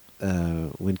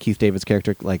Keith David's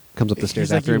character like comes up the stairs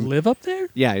He's like, after "You him, live up there?"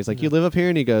 yeah, he's like, "You live up here,"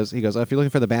 and he goes, "Oh, if you're looking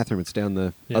for the bathroom, it's down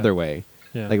the Yeah. other way."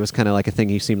 Yeah. Like it was kind of like a thing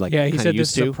he seemed like Yeah, he kinda said this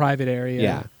used is to. a private area.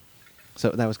 Yeah. So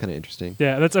that was kind of interesting.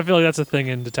 Yeah, I feel like that's a thing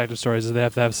in detective stories is they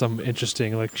have to have some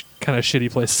interesting, like, kind of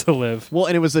shitty place to live. Well,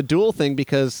 and it was a dual thing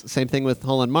because same thing with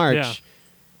Holland March.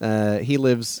 He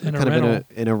lives In a kind of rental.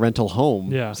 in a rental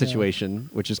home Yeah. situation,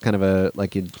 which is kind of a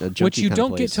junky Which you kind of don't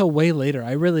get place. till way later.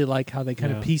 I really like how they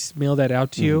kind of Yeah. piecemeal that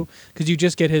out to you because you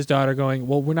just get his daughter going,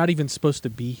 "Well, we're not even supposed to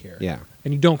be here." Yeah.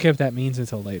 and you don't get what that means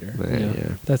until later.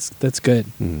 Yeah. That's good.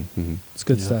 Mm-hmm. It's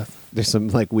good Yeah. stuff. There's some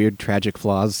like weird tragic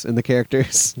flaws in the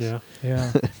characters. Yeah.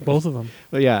 Yeah, both of them.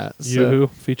 But yeah, so Yoo-hoo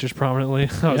features prominently.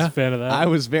 I was Yeah. a fan of that. I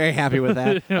was very happy with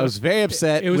that. I was very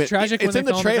upset. It was with- tragic It's when in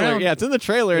they the fell on the trailer. ground. Yeah, it's in the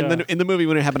trailer, and Yeah. then in the movie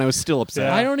when it happened, I was still upset.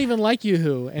 Yeah. I don't even like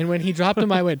Yoo-hoo, and when he dropped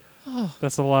him, I went,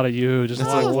 That's a lot of Yoo-hoo. Just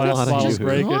That's a a lot of lot of bottles Yoo-hoo.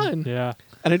 breaking. Gone. Yeah.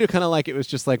 And I do kind of like it was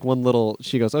just like one little.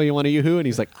 She goes, "Oh, you want a Yoo-hoo?" And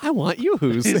he's like, "I want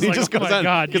Yoo-hoos." He's And he like, just "Oh goes my on,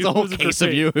 God, gets a whole Yoo-hoos are case of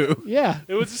great." Yoo-hoo. "Yeah,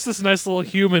 It was just this nice little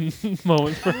human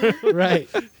moment for her. right."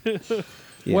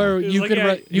 Yeah. Where It was you like, could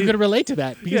yeah, you could relate to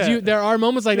that because Yeah. there are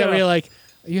moments like that where Yeah. you're like,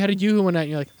 you had a Yoo-hoo one night,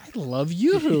 and you're like, I love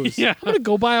Yoo-hoos. Yeah. I'm gonna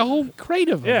go buy a whole crate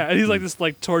of them. Yeah, and he's like this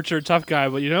like tortured tough guy,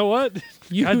 but you know what?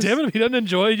 God damn it, if he doesn't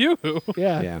enjoy Yoo-hoo.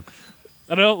 yeah, Yeah.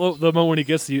 I don't know the moment when he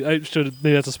gets to you. I should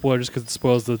maybe that's a spoiler just because it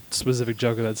spoils the specific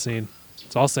joke of that scene.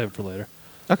 So I'll save it for later.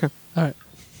 Okay. All right.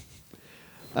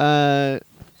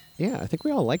 Yeah, I think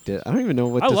we all liked it. I don't even know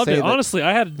what I to loved say. it. that- Honestly,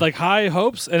 I had like high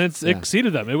hopes, and it Yeah.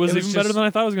 exceeded them. It was It was even better just- than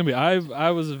I thought it was gonna be. I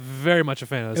was very much a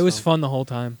fan of this. It was film. fun the whole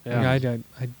time. Yeah. Yeah,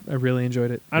 I really enjoyed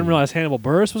it. I didn't realize Hannibal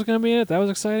Buress was gonna be in it. That was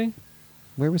exciting.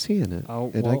 Where was he in it? Oh,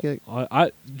 Did well, I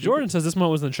get? Jordan says this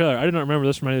moment was in the trailer. I did not remember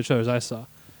this from any of the trailers I saw.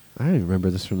 I don't even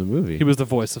remember this from the movie. He was the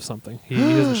voice of something. He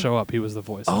doesn't show up. He was the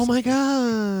voice. Oh of my something.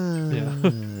 god!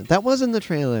 Yeah. That was in the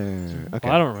trailer. Okay.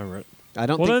 Well, I don't remember it. I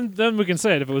don't Well, think. then we can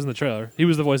say it if it was in the trailer. He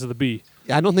was the voice of the bee.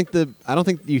 I don't think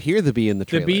you hear the bee in the The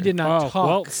trailer. bee did not Oh, talk.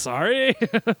 well, sorry.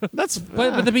 That's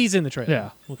but the bee's in the trailer. yeah.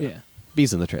 Okay. Yeah.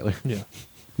 bee's in the trailer. Yeah.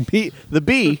 The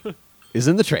bee is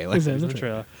in the trailer. Is in It was the in the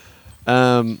trailer.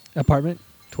 trailer. Apartment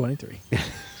 23.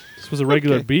 This was a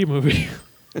regular Okay. bee movie.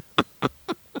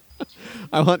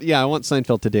 I want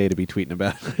Seinfeld today to be tweeting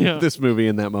about Yeah. this movie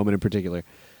in that moment in particular.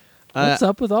 What's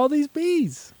up with all these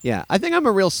bees? Yeah, I think I'm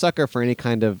a real sucker for any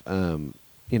kind of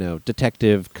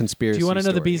detective conspiracy. Do you want to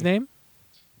know the story. bee's name?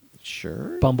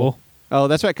 Sure. Bumble. Oh,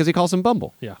 that's right, because he calls him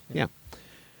Bumble. Yeah. Yeah.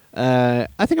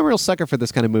 I think I'm a real sucker for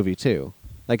this kind of movie too.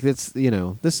 Like this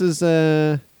is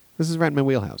right in my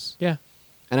wheelhouse. Yeah.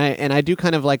 And I do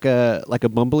kind of like a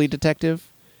bumbly detective.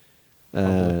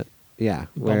 Yeah,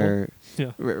 where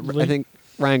Yeah. I think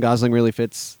Ryan Gosling really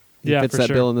fits. He Yeah, fits for that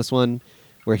sure. bill in this one,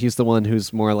 where he's the one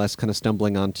who's more or less kind of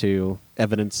stumbling onto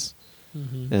evidence,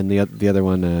 and the other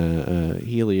one,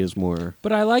 Healy, is more.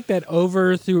 But I like that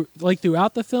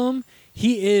throughout the film,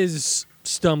 he is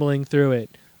stumbling through it,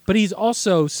 but he's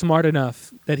also smart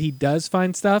enough that he does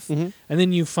find stuff, and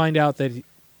then you find out that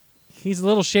he's a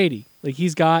little shady. Like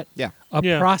he's got Yeah. a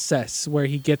Yeah. process where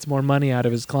he gets more money out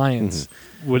of his clients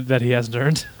That he hasn't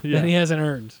earned. than he hasn't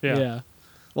earned. Yeah.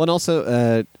 Well, and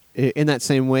also in that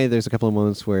same way, there's a couple of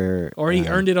moments where, Or he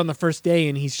earned it on the first day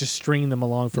and he's just stringing them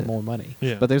along for more money.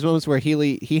 Yeah. but there's moments where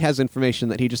he has information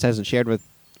that he just hasn't shared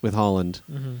with Holland,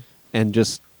 and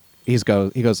just he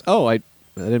goes, oh, I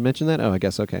didn't mention that. Oh, I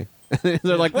guess okay.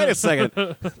 They're like, wait a second,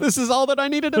 this is all that I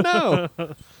needed to know.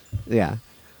 Yeah.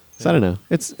 So I don't know.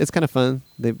 It's kind of fun.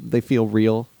 They feel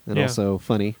real and also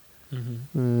funny.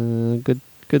 Good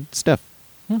stuff.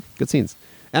 Good scenes.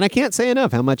 And I can't say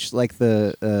enough how much like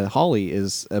the Holly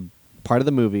is a part of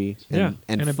the movie and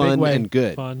in a fun big way. and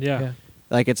good. Fun, yeah.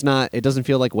 Like it doesn't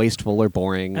feel like wasteful or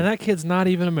boring. And that kid's not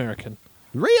even American.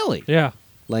 Really? Yeah.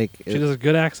 Like She does a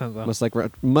good accent though.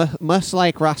 Must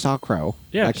like Russell Crowe.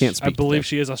 Yeah, I can't speak. I believe that.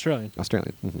 she is Australian.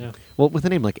 Australian. Mhm. Yeah. Well, with a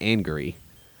name like Angry.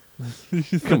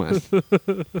 Come on.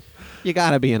 You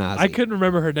gotta be an Aussie. I couldn't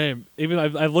remember her name. Even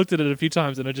I've looked at it a few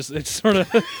times, and it's just sort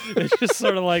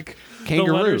of like Kangaroo.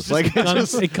 The letters just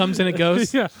Like it comes and it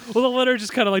goes. yeah. Well, the letter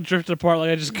just kind of like drifted apart. Like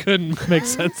I just couldn't make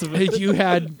sense of it. You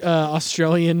had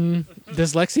Australian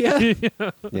dyslexia.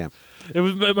 yeah. It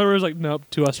was. My memory was like, nope,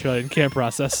 too Australian. Can't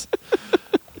process.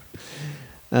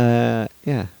 Yeah.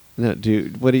 No,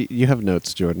 dude. What do you have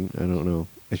notes, Jordan? I don't know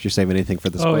if you're saving anything for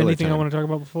the spoiler anything time. I want to talk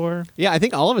about before? Yeah, I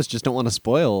think all of us just don't want to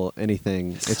spoil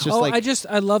anything. It's just like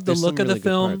I love the there's look some of the really good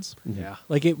film. parts. Yeah.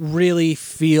 Like it really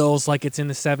feels like it's in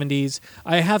the 70s.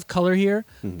 I have color here,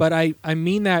 but I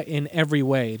mean that in every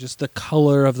way. Just the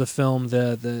color of the film,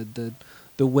 the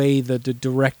way the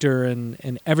director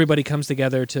and everybody comes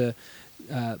together to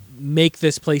make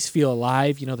this place feel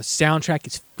alive. You know, the soundtrack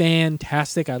is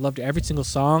fantastic. I loved every single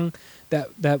song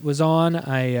that was on.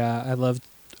 I loved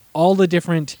all the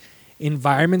different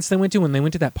environments they went to when they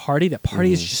went to that party. That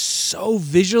party is just so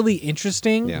visually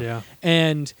interesting. Yeah.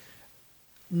 And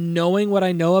knowing what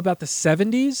I know about the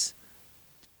 70s,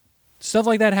 stuff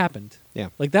like that happened. Yeah.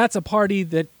 Like that's a party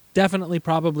that definitely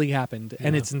probably happened.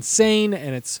 And it's insane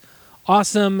and it's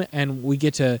awesome and we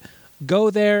get to go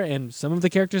there and some of the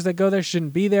characters that go there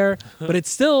shouldn't be there, but it's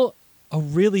still a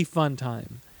really fun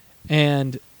time.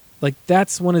 And like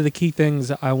that's one of the key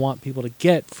things I want people to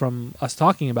get from us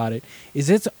talking about it is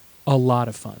it's a lot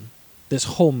of fun. This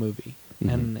whole movie.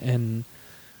 And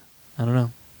I don't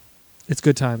know. It's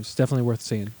good times. It's definitely worth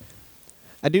seeing.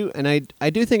 I do, and I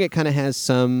do think it kind of has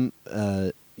some,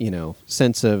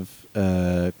 sense of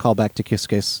callback to Kiss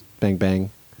Kiss Bang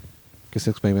Bang, Kiss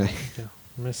Kiss Bang Bang. Yeah.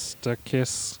 Mr.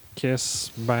 Kiss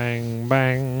Bang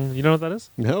Bang. You know what that is?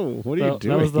 No, what are you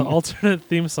doing? That was the alternate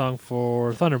theme song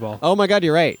for Thunderball. Oh my God,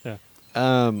 you're right. Yeah.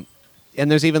 And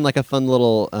there's even like a fun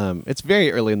little. It's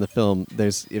very early in the film.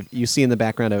 If you see in the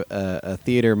background a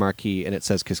theater marquee and it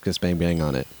says "Kiss Kiss Bang Bang"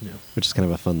 on it, which is kind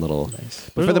of a fun little. Nice.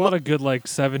 But there's a lot of good like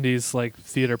 70s like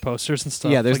theater posters and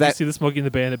stuff. Yeah, there's like, that. You see the Smokey and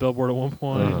the Bandit billboard at one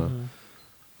point.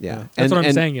 Yeah, That's what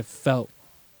I'm saying. It felt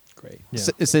great. Yeah.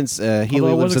 Since Healy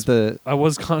Although lives at the. I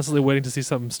was constantly waiting to see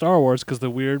something Star Wars because the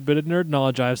weird bit of nerd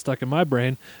knowledge I have stuck in my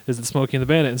brain is that Smokey and the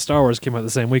Bandit and Star Wars came out the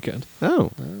same weekend.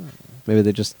 Oh. Maybe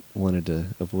they just wanted to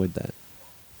avoid that.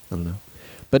 I don't know.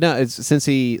 But no, since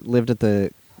he lived at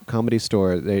the Comedy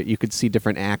Store, you could see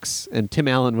different acts, and Tim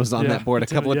Allen was on that board a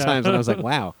couple of times, and I was like,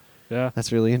 wow,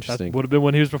 that's really interesting. That would have been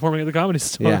when he was performing at the Comedy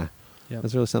Store. Yeah.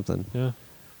 That's really something. Yeah.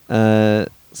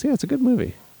 So yeah, it's a good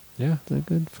movie. Yeah. It's a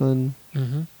good, fun.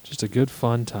 Just a good,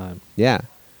 fun time. Yeah.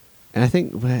 And I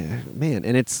think, man,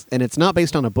 and it's not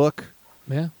based on a book.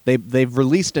 Yeah. They've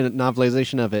released a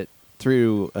novelization of it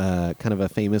through kind of a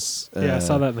famous I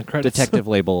saw that in the credits. detective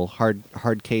label,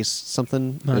 hard case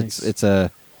something. Nice. It's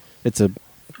a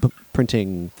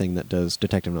printing thing that does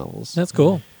detective novels. That's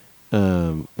cool.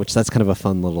 Which that's kind of a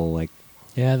fun little like.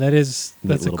 Yeah, that's a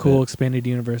little cool bit. expanded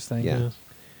universe thing. Yeah.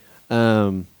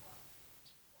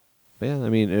 But yeah, I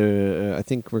mean, I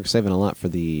think we're saving a lot for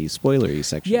the spoilery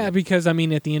section. Yeah, because I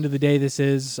mean, at the end of the day, this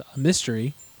is a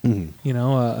mystery. You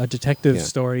know, a detective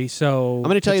story. So I'm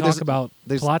going to tell you talk this about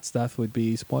plot stuff would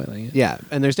be spoiling it. Yeah,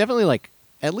 and there's definitely like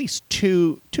at least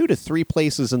two to three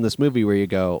places in this movie where you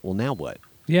go, well, now what?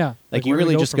 Yeah, Like you where do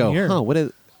we really just from go, here? what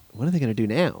are they going to do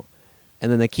now?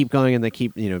 And then they keep going, and they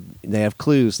keep, they have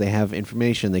clues, they have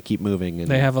information, they keep moving, and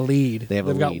They have a lead. They've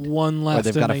got one left. or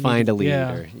they've and got to they find need- a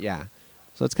lead. Yeah.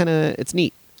 So it's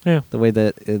neat. Yeah. The way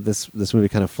that this movie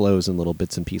kind of flows in little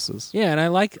bits and pieces. Yeah, and I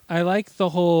like the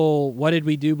whole what did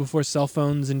we do before cell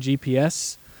phones and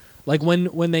GPS? Like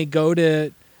when they go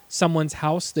to someone's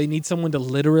house, they need someone to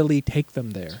literally take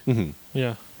them there.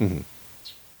 Yeah.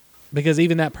 Because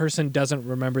even that person doesn't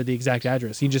remember the exact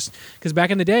address. Because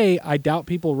back in the day, I doubt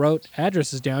people wrote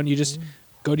addresses down. You just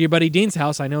go to your buddy Dean's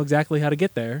house. I know exactly how to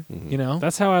get there. You know?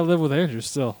 That's how I live with Andrew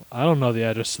still. I don't know the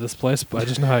address to this place, but I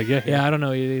just know how to get here. Yeah, I don't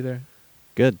know it either.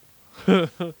 Good.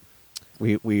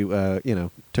 we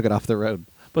took it off the road.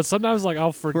 But sometimes like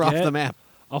I'll forget. We're off the map.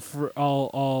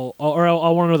 I'll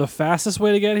want to know the fastest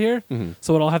way to get here. Mhm.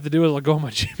 So what I'll have to do is I'll go on my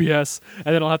GPS,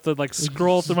 and then I'll have to like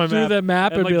scroll through my Do map, the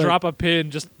map and and like be like, drop a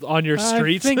pin just on your I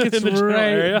street. think it's in the general right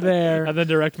area, there. and then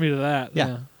direct me to that.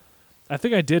 Yeah. I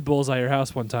think I did bullseye your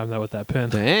house one time though with that pin.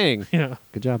 Dang. Yeah.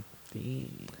 Good job.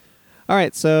 All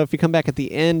right, so if you come back at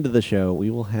the end of the show, we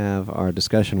will have our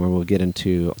discussion where we'll get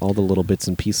into all the little bits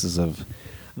and pieces of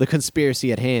the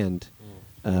conspiracy at hand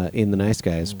in The Nice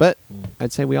Guys. But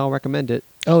I'd say we all recommend it.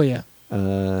 Oh yeah.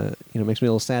 It makes me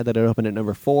a little sad that it opened at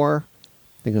number 4.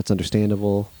 I think that's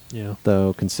understandable. Yeah.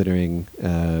 Though, considering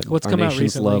What's our come out nation's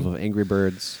recently? love of Angry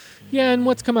Birds. Yeah, and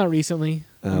what's come out recently?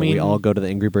 We all go to the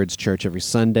Angry Birds church every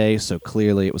Sunday, so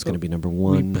clearly it was going to be number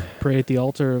 1. we pray at the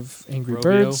altar of Angry Rovio.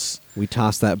 Birds, We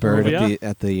tossed that bird Rovia?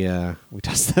 at the we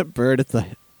tossed that bird at the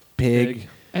pig.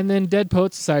 and then Dead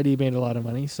Poets Society made a lot of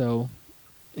money. So,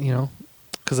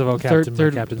 Because of Captain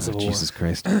Oh, Civil War. Jesus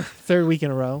Christ! third week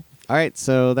in a row. All right,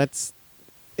 so that's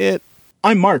it.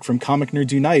 I'm Mark from Comic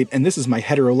Nerds Unite, and this is my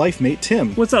hetero life mate,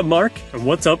 Tim. What's up, Mark? And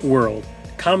what's up, world?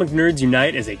 Comic Nerds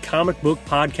Unite is a comic book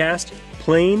podcast,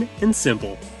 plain and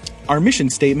simple. Our mission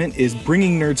statement is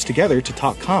bringing nerds together to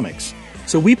talk comics.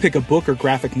 So we pick a book or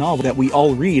graphic novel that we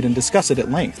all read and discuss it at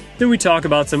length. Then we talk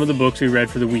about some of the books we read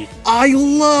for the week. I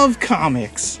love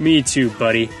comics! Me too,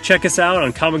 buddy. Check us out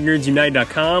on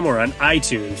comicnerdsunite.com or on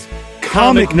iTunes.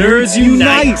 Comic Nerds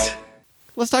Unite!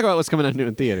 Let's talk about what's coming out new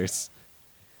in theaters.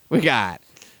 We got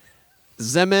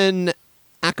Zemen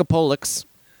Acapolix,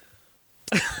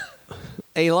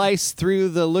 A Lice Through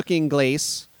the Looking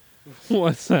Glace,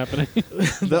 What's happening?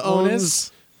 The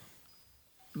Owns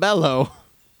Bello,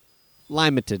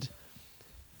 Limited,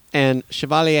 and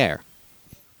Chevalier,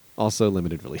 also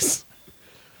limited release.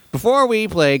 Before we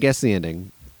play Guess the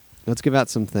Ending, let's give out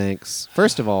some thanks.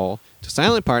 First of all, to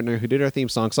Silent Partner, who did our theme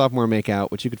song, Sophomore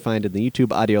Makeout, which you could find in the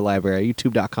YouTube audio library,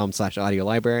 youtube.com/audio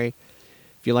library.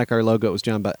 If you like our logo, it was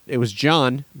John by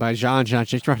John.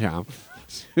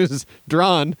 It was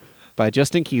drawn by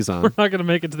Justin Keyson. We're not going to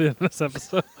make it to the end of this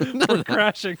episode. We're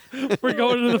crashing. We're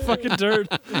going into the fucking dirt.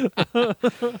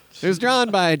 It was drawn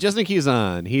by Justin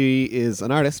Keyson. He is an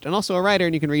artist and also a writer,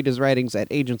 and you can read his writings at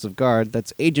Agents of Guard.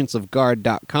 That's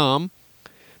agentsofguard.com.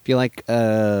 If you like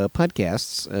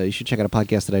podcasts, you should check out a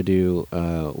podcast that I do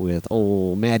with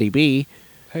old Maddie B.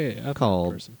 Hey,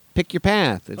 called Pick Your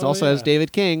Path. It also has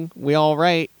David King. We all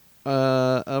write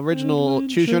original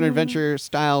Choose Your Own Adventure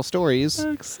style stories,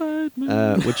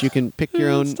 which you can pick your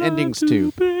own endings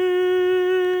to.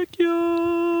 Pick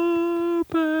your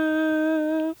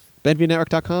path.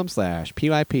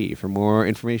 BenviewNetwork.com/PYP for more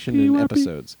information and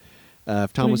episodes.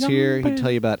 If Tom was here, he'd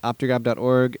tell you about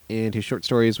optogob.org and his short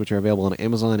stories, which are available on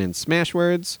Amazon and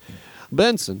Smashwords.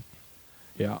 Benson.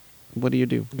 Yeah. What do you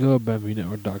do? Go to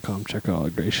BenviewNetwork.com. Check out all the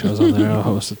great shows on there. I'll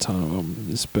host a ton of them.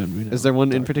 It's BenviewNetwork.com. Is there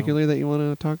one in particular that you want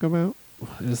to talk about?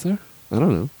 Is there? I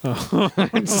don't know. Oh.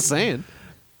 I'm just saying.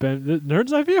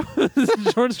 Nerds Eye View?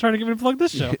 Jordan's trying to get me to plug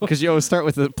this show. Because you always start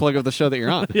with the plug of the show that you're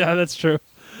on. Yeah, that's true.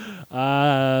 Do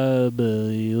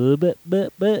you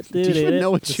even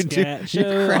know what you do?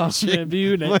 You're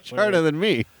crashing much harder than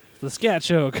me. The Scat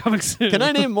Show coming soon. Can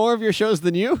I name more of your shows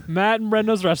than you? Matt and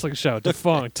Brendo's Wrestling Show,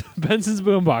 defunct. Benson's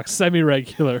Boombox,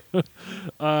 semi-regular.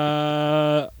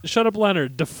 Shut Up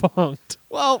Leonard, defunct.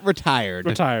 Well, retired.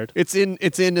 It's in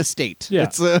a state. Yeah.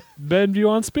 It's Benview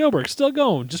on Spielberg, still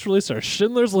going. Just released our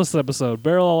Schindler's List episode.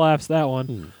 Barrel of Laughs, that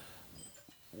one.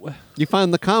 You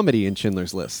find the comedy in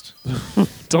Schindler's List.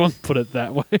 Don't put it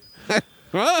that way.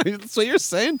 Well, that's what you're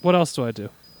saying. What else do I do?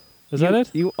 Is that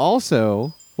it? You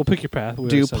also We'll pick your path. We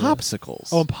do already said that. popsicles.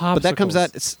 Oh, popsicles. But that comes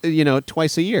out,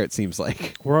 twice a year, it seems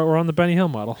like. We're on the Benny Hill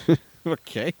model.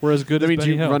 Okay. We're as good that as means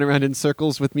Benny you Hill. run around in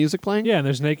circles with music playing? Yeah, and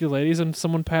there's naked ladies and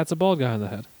someone pats a bald guy on the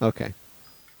head. Okay.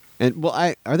 And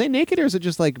are they naked or is it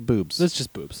just like boobs? It's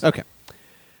just boobs. Okay.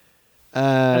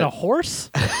 And a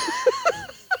horse?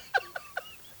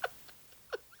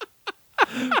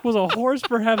 Was a horse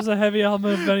perhaps a heavy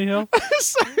element of Benny Hill?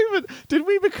 Sorry, but did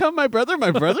we become my brother? My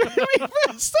brother in me for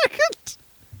a second?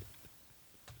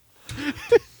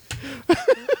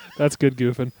 That's good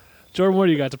goofing. Jordan, what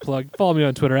do you got to plug? Follow me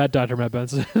on Twitter at Dr. Matt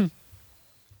Benson.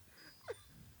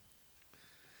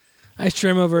 I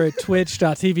stream over at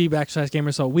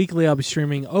twitch.tv/GamerSalt weekly. I'll be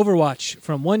streaming Overwatch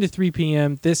from 1 to 3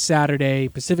 p.m. this Saturday,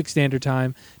 Pacific Standard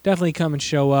Time. Definitely come and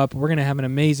show up. We're going to have an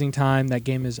amazing time. That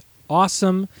game is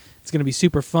awesome. It's going to be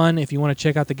super fun. If you want to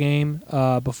check out the game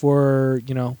before,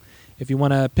 if you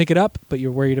want to pick it up, but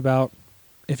you're worried about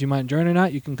if you might enjoy it or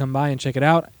not, you can come by and check it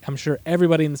out. I'm sure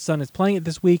everybody in the Sun is playing it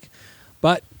this week,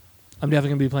 but I'm definitely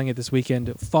going to be playing it this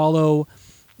weekend. Follow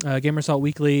Gamersalt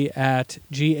Weekly at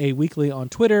GA Weekly on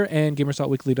Twitter, and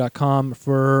gamersaltweekly.com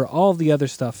for all the other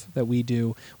stuff that we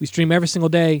do. We stream every single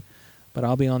day, but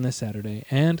I'll be on this Saturday.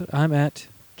 And I'm at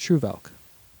TrueVelk.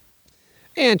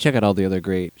 And check out all the other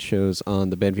great shows on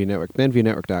the Benview Network,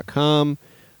 benviewnetwork.com.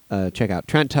 Check out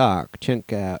Trent Talk.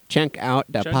 Check out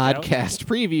the podcast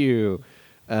preview.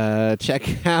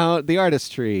 Check out The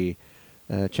Artistry.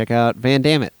 Check out Van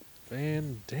Dammit.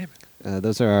 Van Dammit.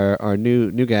 Those are our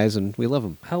new guys, and we love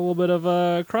them. Had a little bit of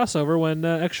a crossover when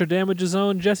Extra Damage's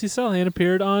own Jesse Selhan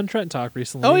appeared on Trent Talk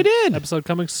recently. Oh, he did? Episode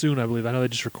coming soon, I believe. I know they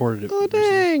just recorded it. Oh,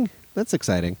 dang. That's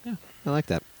exciting. Yeah. I like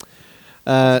that.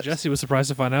 Jesse was surprised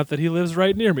to find out that he lives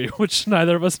right near me, which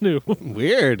neither of us knew.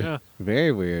 Weird. Yeah.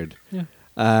 Very weird. Yeah.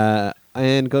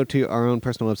 And go to our own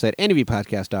personal website,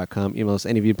 nevpodcast.com. Email us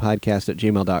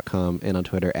nevpodcast@gmail.com, and on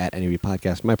Twitter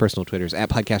 @nevpodcast. My personal Twitter is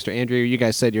 @podcasterandrew. You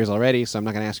guys said yours already, so I'm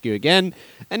not going to ask you again.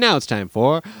 And now it's time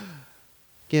for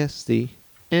Guess the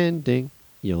Ending.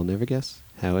 You'll never guess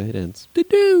how it ends.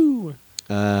 Do-do!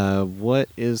 What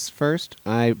is first?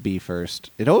 I be first.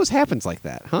 It always happens like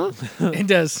that, huh? It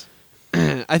does.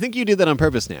 I think you do that on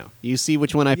purpose now. You see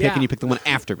which one I pick, Yeah. and you pick the one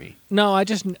after me. No, I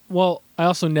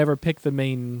also never pick the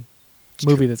main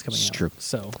movie that's coming It's out. true.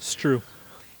 So It's true.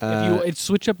 if you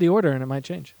switch up the order and it might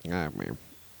change. Ah, man.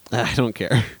 I don't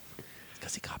care.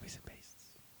 Because he copies and pastes.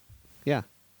 Yeah.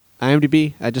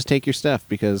 IMDb, I just take your stuff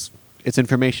because it's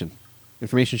information.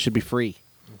 Information should be free.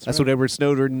 That's what Edward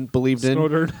Snowden believed in.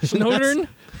 Snowden?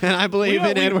 And I believe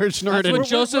in Edward Snowden. That's what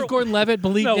Joseph Gordon-Levitt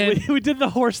believed No, in. we did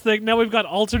the horse thing. Now we've got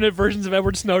alternate versions of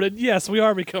Edward Snowden. Yes, we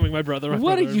are becoming my brother.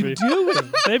 What are you doing?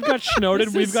 They've got Snowden.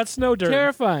 This We've is got Snowden.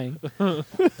 Terrifying.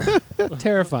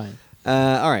 Terrifying.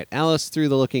 All right. Alice Through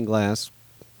the Looking Glass,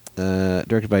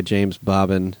 directed by James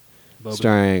Bobbin, Bobbin.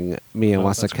 starring Mia Oh,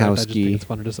 that's correct. I just think Wasikowski, it's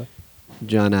funny to say.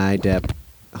 John I. Depp,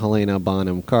 Helena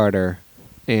Bonham Carter,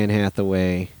 Anne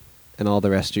Hathaway, and all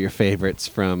the rest of your favorites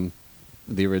from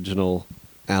the original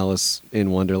Alice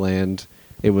in Wonderland.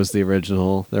 It was the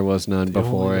original. There was none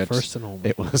before only, it. the first and only.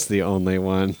 It was the only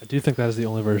one. I do think that is the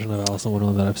only version of Alice in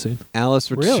Wonderland that I've seen.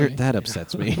 Alice Really? That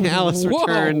upsets me. Alice Whoa.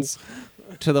 returns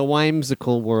to the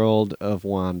whimsical world of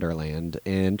Wonderland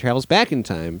and travels back in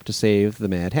time to save the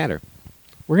Mad Hatter.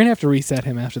 We're going to have to reset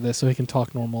him after this so he can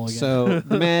talk normal again. So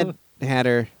the Mad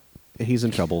Hatter, he's in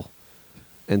trouble.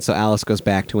 And so Alice goes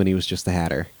back to when he was just the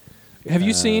Hatter. have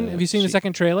you seen the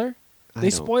second trailer? I They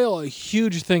don't. spoil a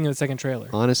huge thing in the second trailer.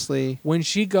 Honestly, When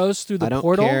she goes through the I don't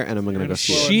portal, care, and I'm going to go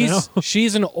see it. she's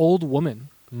she's an old woman,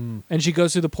 and she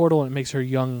goes through the portal and it makes her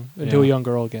young into a young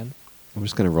girl again. I'm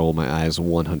just going to roll my eyes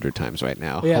 100 times right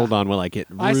now. Yeah. Hold on while I get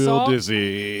real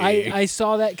dizzy. I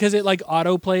saw that because it like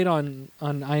auto played on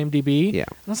IMDb. Yeah.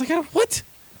 and I was like, what?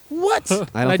 What? I and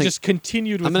don't I think- just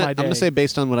continued with I'm my day. gonna say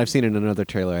based on what I've seen in another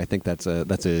trailer, I think that's a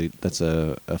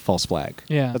false flag.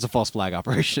 Yeah. That's a false flag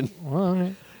operation. Well, all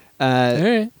right. Uh, All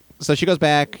right. So she goes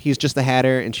back. He's just the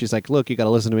Hatter, and she's like, "Look, you got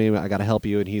to listen to me. I got to help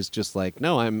you." And he's just like,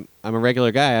 "No, I'm a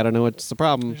regular guy. I don't know what's the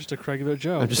problem. You're just a regular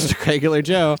Joe. I'm just a regular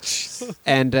Joe."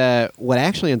 And what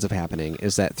actually ends up happening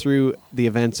is that through the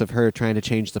events of her trying to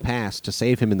change the past to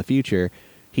save him in the future,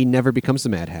 he never becomes the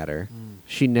Mad Hatter.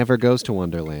 She never goes to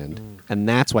Wonderland, and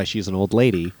that's why she's an old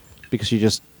lady, because she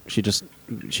just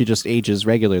ages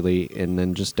regularly and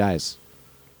then just dies.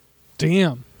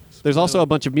 Damn. There's also a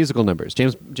bunch of musical numbers.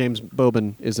 James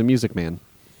Bobbin is a music man.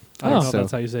 I don't know So- if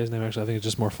that's how you say his name, actually. I think it's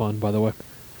just more fun, by the way.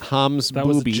 Hans That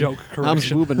was a Booby. joke Hans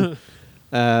correction. Boobin.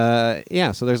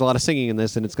 Yeah, so there's a lot of singing in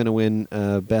this, and it's going to win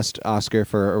Best Oscar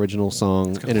for Original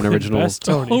Song in an win original Best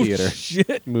Tony. theater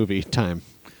Shit. movie time.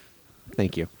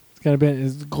 Thank you. It's got to be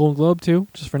is the Golden Globe too,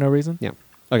 just for no reason. Yeah.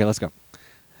 Okay, let's go.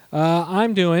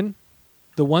 I'm doing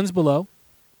The Ones Below,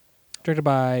 directed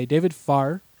by David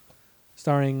Farr,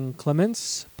 starring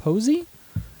Clemence Posey,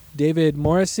 David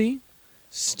Morrissey,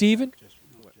 Stephen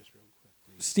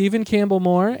Campbell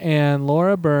Moore, and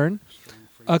Laura Byrne.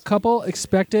 A couple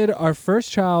expecting their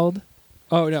first child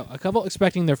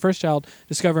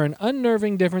discover an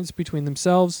unnerving difference between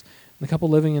themselves and the couple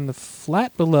living in the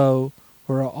flat below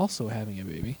who are also having a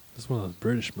baby. It's one of those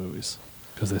British movies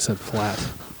because they said flat.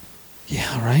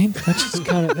 Yeah, right?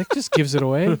 That just gives it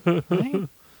away, right?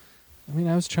 I mean,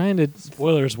 I was trying to...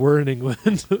 Spoilers, we're in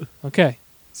England. Okay,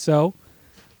 so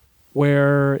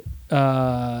where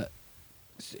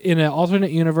in an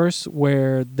alternate universe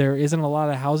where there isn't a lot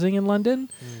of housing in London,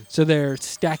 so they're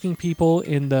stacking people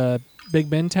in the Big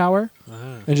Ben Tower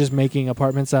and just making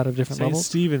apartments out of different St. levels.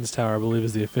 Stephen's Tower, I believe,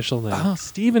 is the official name. Oh,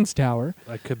 Stephen's Tower.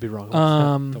 I could be wrong.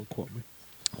 Don't quote me.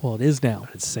 Well, it is now.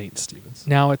 It's St. Stephen's.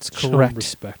 Now it's Show him correct.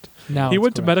 respect. Now he it's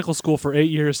went to correct. medical school for 8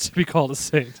 years to be called a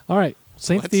saint. All right,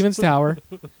 St. Stephen's Tower.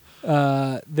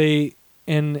 And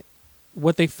And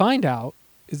what they find out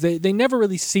is they never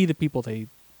really see the people they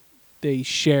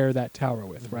share that tower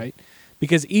with, right?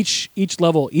 Because each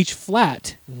level, each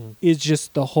flat is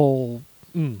just the whole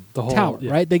tower,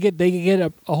 right? They get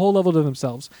a whole level to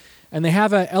themselves, and they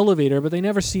have an elevator, but they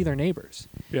never see their neighbors.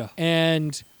 Yeah.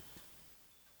 And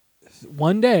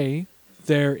one day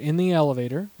they're in the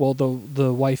elevator. Well,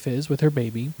 the wife is with her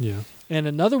baby. Yeah. And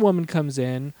another woman comes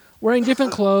in wearing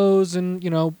different clothes, and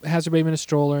has her baby in a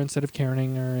stroller instead of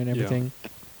carrying her and everything.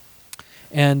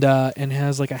 Yeah. And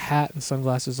has like a hat and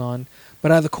sunglasses on.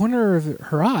 But out of the corner of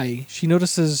her eye, she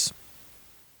notices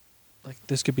like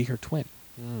this could be her twin.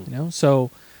 So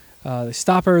they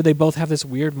stop her. They both have this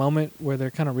weird moment where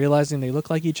they're kind of realizing they look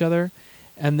like each other.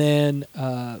 And then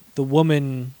the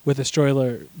woman with the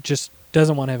stroller just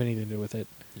doesn't want to have anything to do with it.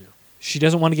 Yeah. She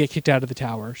doesn't want to get kicked out of the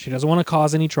tower. She doesn't want to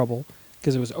cause any trouble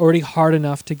because it was already hard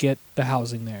enough to get the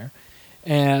housing there.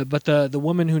 But the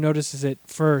woman who notices it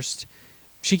first,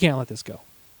 she can't let this go.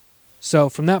 So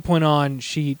from that point on,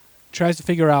 she tries to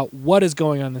figure out what is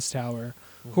going on in this tower.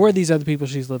 Who are these other people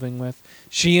she's living with?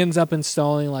 She ends up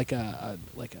installing like a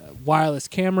wireless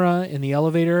camera in the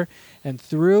elevator, and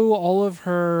through all of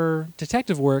her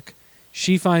detective work,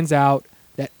 she finds out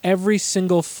that every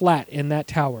single flat in that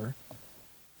tower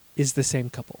is the same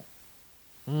couple.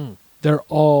 They're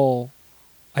all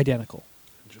identical.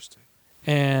 Interesting.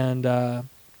 And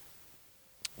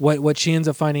what she ends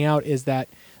up finding out is that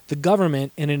the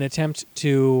government, in an attempt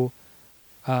to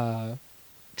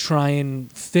try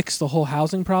and fix the whole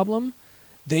housing problem,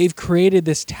 they've created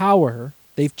this tower.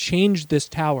 They've changed this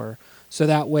tower so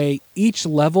that way each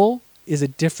level is a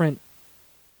different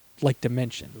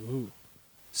dimension. Ooh.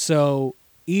 So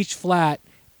each flat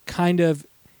kind of,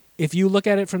 if you look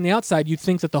at it from the outside, you'd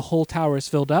think that the whole tower is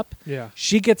filled up. Yeah.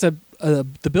 She gets the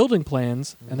building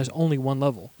plans, and there's only one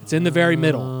level. It's in the very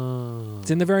middle. It's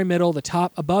in the very middle. The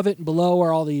top, above it and below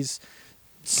are all these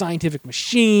scientific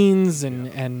machines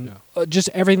and just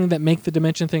everything that make the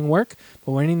dimension thing work.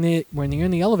 But when you're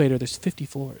in the elevator, there's 50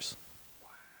 floors. Wow.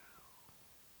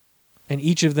 And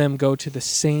each of them go to the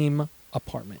same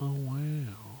apartment. Oh,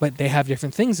 wow. But they have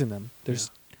different things in them.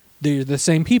 They're the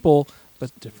same people, but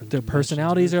their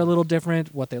personalities are a little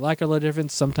different. What they like are a little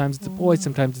different. Sometimes it's a boy,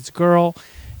 sometimes it's a girl.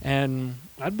 And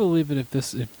I'd believe it if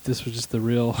this was just the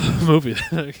real movie.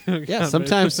 Yeah,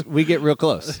 sometimes we get real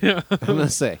close. Yeah. I'm going to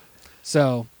say.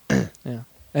 So, yeah.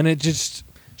 And it just,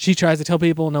 she tries to tell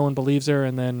people, no one believes her,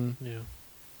 and then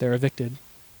they're evicted.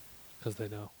 Because they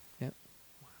know. Yep.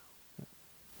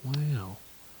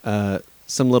 Wow.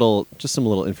 Some little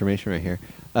information right here.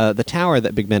 The tower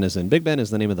that Big Ben is in. Big Ben is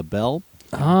the name of the bell.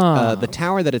 The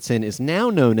tower that it's in is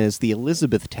now known as the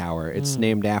Elizabeth Tower. It's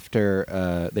named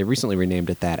after, they recently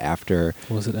renamed it that after...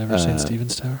 Was it ever St.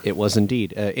 Stephen's Tower? It was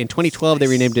indeed. In 2012, they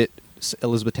renamed it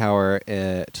Elizabeth Tower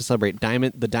to celebrate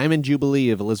the Diamond Jubilee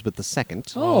of Elizabeth II.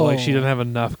 Oh, like she didn't have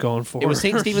enough going for her. It was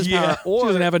St. Stephen's Tower, she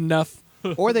doesn't have enough.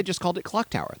 Or they just called it Clock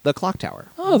Tower. The Clock Tower.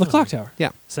 Oh, the Clock Tower.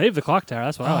 Yeah. Save the Clock Tower.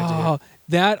 That's what I like to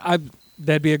hear.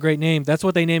 That'd be a great name. That's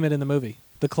what they name it in the movie,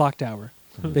 the Clock Tower,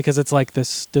 because it's like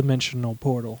this dimensional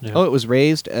portal. Yeah. Oh, it was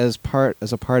raised as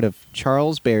a part of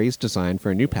Charles Barry's design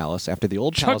for a new palace after the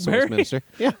old palace of Westminster.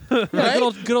 Yeah,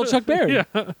 good old Chuck Berry.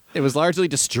 Yeah. It was largely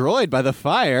destroyed by the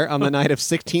fire on the night of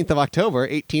 16th of October,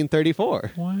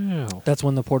 1834. Wow. That's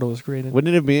when the portal was created.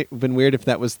 Wouldn't it have been weird if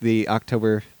that was the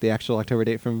actual October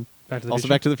date from Back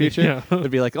to the Future? Yeah.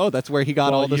 It'd be like, oh, that's where he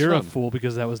got all this you're from. a fool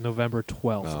because that was November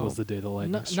 12th was the day the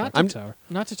lightning struck the tower.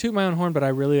 Not to toot my own horn, but I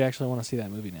really actually want to see that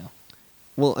movie now.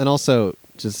 Well, and also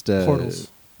just... Portals.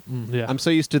 Yeah. I'm so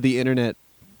used to the internet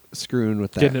screwing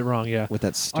with that. Getting it wrong, yeah. With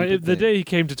that stupid the day he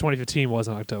came to 2015 was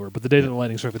in October, but the day that the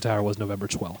lightning struck the tower was November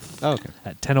 12th. Oh, okay.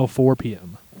 At 10:04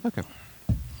 p.m. Okay.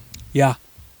 Yeah.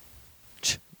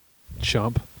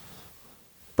 Chump.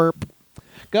 Burp.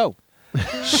 Go.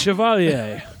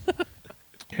 Chevalier.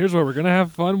 Here's where we're going to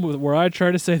have fun with where I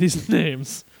try to say these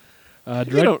names. You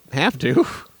don't have to.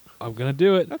 I'm going to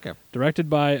do it. Okay. Directed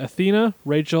by Athena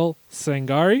Rachel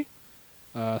Sangari.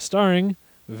 Starring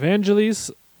Vangelis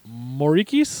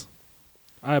Morikis.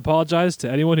 I apologize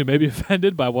to anyone who may be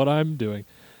offended by what I'm doing.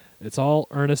 It's all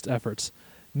earnest efforts.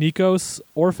 Nikos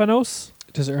Orphanos.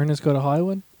 Does Ernest go to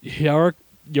Hollywood? He does.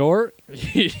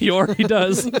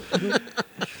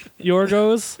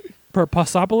 Yorgos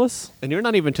Perpasopoulos. And you're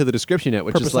not even to the description yet,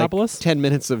 which is like 10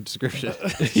 minutes of description.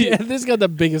 Yeah, this got the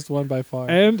biggest one by far.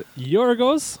 And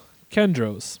Yorgos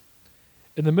Kendros.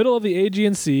 In the middle of the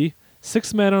Aegean Sea,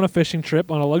 6 men on a fishing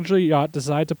trip on a luxury yacht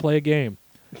decide to play a game.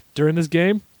 During this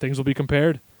game, things will be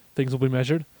compared, things will be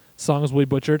measured, songs will be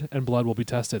butchered, and blood will be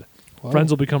tested. Whoa.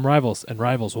 Friends will become rivals, and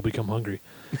rivals will become hungry.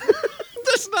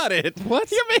 That's not it.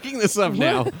 What? You're making this up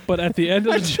now. But at the end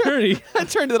of the journey, I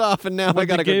turned it off, and now I when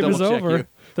gotta the game go is double check over, you.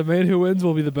 the man who wins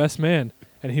will be the best man,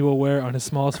 and he will wear on his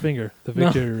smallest finger the No.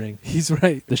 victory ring, He's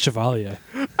right. the Chevalier.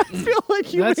 I feel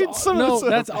like you made some of this up.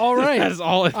 That's all right. That is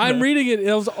all. I'm reading it.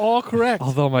 It was all correct.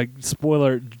 Although my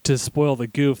spoiler to spoil the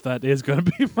goof, that is going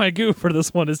to be my goof for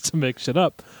this one is to make shit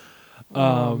up.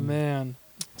 Oh man.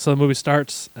 So the movie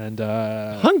starts and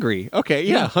Hungry. Okay,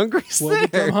 yeah, Yeah. Hungry's Well,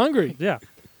 there. I'm hungry. yeah,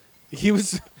 He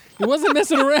wasn't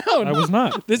messing around. I was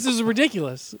not, This is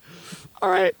ridiculous. All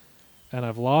right. and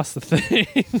I've lost the thing.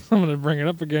 I'm going to bring it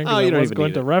up again Oh, because you I don't was even going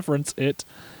need to it. reference it.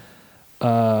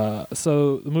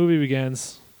 So the movie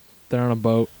begins. They're on a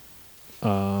boat,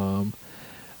 and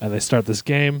they start this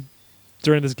game.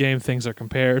 During this game, things are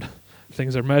compared,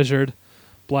 things are measured,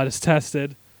 blood is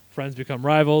tested, friends become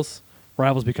rivals,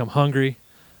 rivals become hungry,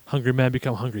 hungry men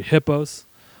become hungry hippos,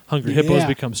 hungry hippos Yeah.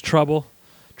 becomes trouble,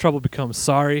 trouble becomes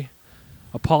sorry,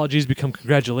 apologies become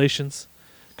congratulations,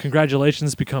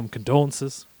 congratulations become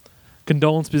condolences,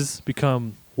 condolences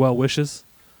become well wishes,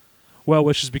 well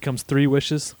wishes becomes three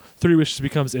wishes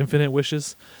becomes infinite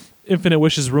wishes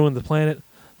ruin the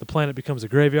planet becomes a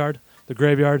graveyard, the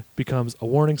graveyard becomes a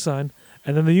warning sign,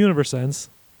 and then the universe ends,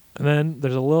 and then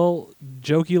there's a little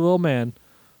jokey little man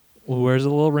who wears a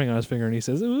little ring on his finger, and he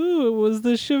says, "Ooh, it was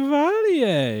the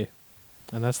Chevalier,"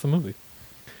 and that's the movie.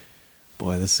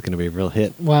 Boy, this is going to be a real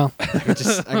hit. Wow. I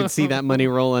can see that money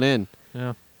rolling in.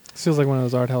 Yeah, This feels like one of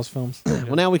those art house films.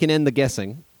 Well, now we can end the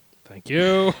guessing. thank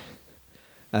you.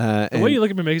 The And way you look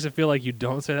at me makes it feel like you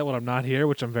don't say that when I'm not here,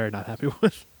 which I'm very not happy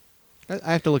with.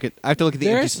 I have to look at the empty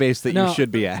There's- space that no, you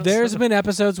should be at. There's been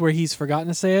episodes where he's forgotten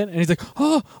to say it, and he's like,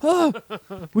 "Oh,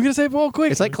 we gotta say it real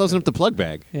quick." It's like closing up the plug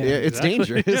bag. Yeah, It's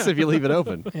exactly. dangerous if you leave it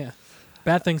open. yeah,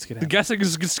 bad things could The happen. guessing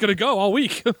is just gonna go all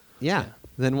week. Yeah.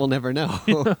 Then we'll never know.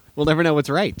 We'll never know what's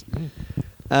right.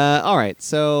 All right.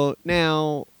 So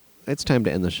now it's time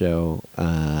to end the show.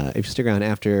 If you stick around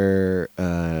after,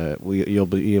 you'll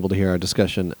be able to hear our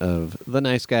discussion of The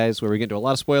Nice Guys, where we get into a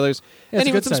lot of spoilers, Yeah, it's and a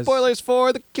even good some size. spoilers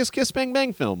for the Kiss Kiss Bang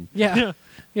Bang film. Yeah,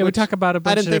 we Which talk about a I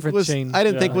bunch didn't of think different was chains. I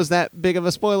didn't think Yeah. was that big of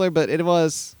a spoiler, but it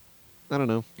was. I don't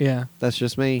know. Yeah, That's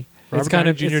just me. Robert kind Downey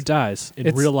of- Jr. it's- dies in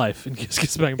it's- real life in Kiss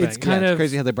Kiss Bang Bang. it's kind It's of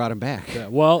crazy how they brought him back. Yeah,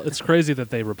 well, it's crazy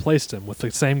that they replaced him with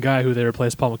the same guy who they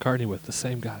replaced Paul McCartney with. The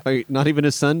same guy. Wait, not even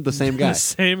his son, the same guy. The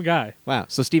same guy. Wow.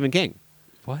 So Stephen King.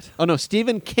 What? Oh no,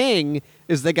 Stephen King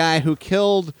is the guy who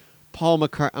killed Paul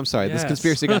McCartney. I'm sorry, this Yes.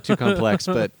 conspiracy got too complex,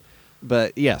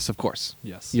 but yes, of course,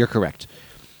 Yes. you're correct.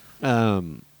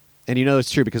 And you know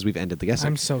it's true because we've ended the guessing.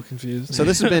 I'm so confused. So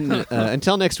this has been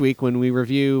until next week when we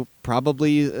review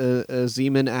probably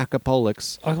Zeman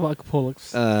Acapulix. Acapulco.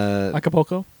 Uh,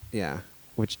 Acapulco. yeah.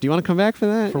 Which do you want to come back for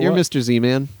that? For You're what? Mr.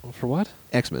 Z-Man. For what?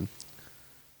 X-Men.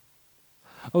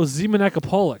 Oh, Zeman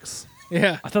Acapulix.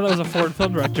 Yeah. I thought that was a foreign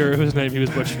film director whose name he was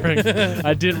butchering.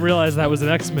 I didn't realize that was an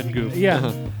X-Men goof.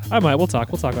 Yeah. I might. We'll talk.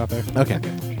 We'll talk off there. Okay.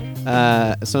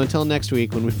 So until next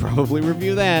week when we probably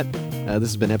review that, this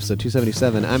has been episode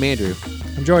 277. I'm Andrew.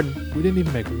 I'm Jordan. We didn't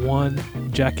even make one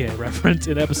Jack A reference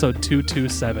in episode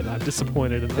 227. I'm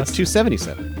disappointed in It's us.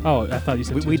 277. Oh, I thought you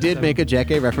said We did 227. make a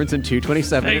Jack A reference in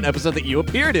 227, an Thank- episode that you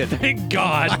appeared in. Thank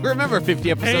God. I remember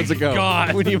 50 episodes Thank ago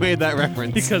God. when you made that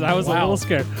reference. Because I was a little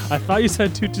scared. I thought you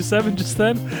said 227 just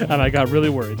then, and I got really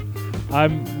worried.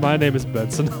 My name is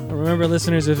Benson. Remember,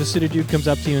 listeners, if a city dude comes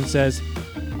up to you and says,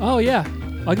 "Oh yeah,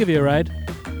 I'll give you a ride,"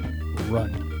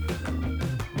 run.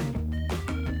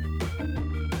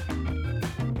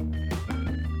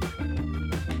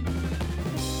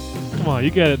 Come on,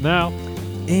 you get it now.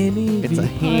 It's a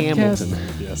Hamilton.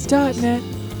 .net.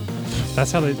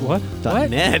 That's how they what?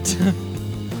 .net.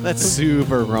 That's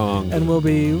super wrong. And we'll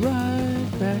be right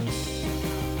back.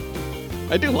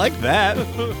 I do like that.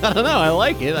 I don't know. I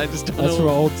like it. I just don't That's know. from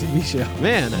an old TV show.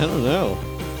 Man, I don't know.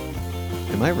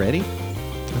 Am I ready?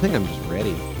 I think I'm just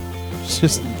ready.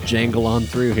 Just jangle on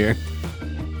through here.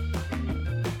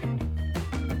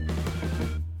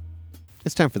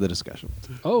 It's time for the discussion.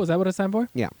 Oh, is that what it's time for?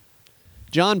 Yeah.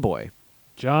 John Boy.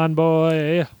 John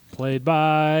Boy, played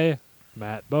by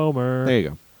Matt Bomer. There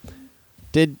you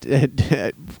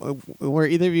go. Were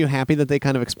either of you happy that they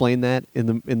kind of explained that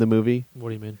in the movie? What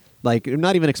do you mean? Like,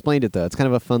 not even explained it though. It's kind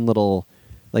of a fun little,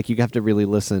 like you have to really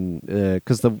listen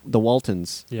because the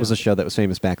Waltons Yeah. was a show that was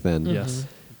famous back then. Yes.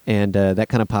 And that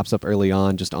kind of pops up early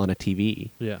on, just on a TV.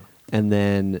 Yeah. And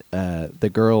then the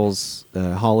girls,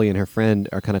 Holly and her friend,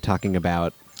 are kind of talking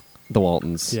about the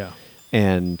Waltons. Yeah.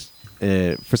 And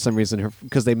for some reason,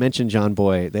 because they mentioned John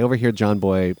Boy, they overhear John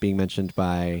Boy being mentioned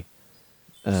by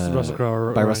Russell Crowe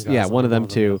or by Ryan Russell, yeah, Gosling, one of them one of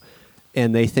them, too.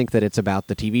 And they think that it's about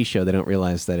the TV show. They don't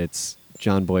realize that it's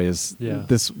John Boy is Yeah.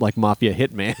 this like mafia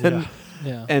hitman. Yeah.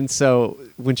 Yeah. And so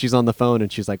when she's on the phone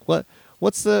and she's like,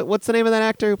 What's the name of that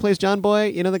actor who plays John Boy?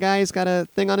 You know, the guy who's got a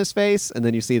thing on his face, and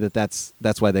then you see that's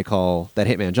why they call that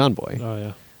hitman John Boy, Oh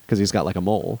yeah. because he's got like a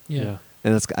mole. Yeah.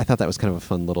 And I thought that was kind of a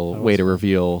fun little That way was to fun.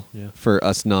 reveal Yeah. for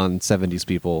us non-70s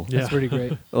people. Yeah. That's pretty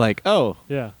great. Like, oh,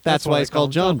 Yeah. that's why they it's call called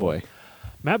him John Boy.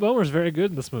 Matt Bomer's very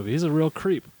good in this movie. He's a real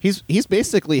creep. He's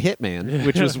basically Hitman,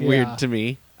 which was Yeah. weird to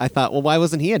me. I thought, well, why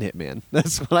wasn't he in Hitman?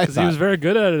 That's what I Because thought. he was very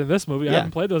good at it in this movie. I Yeah.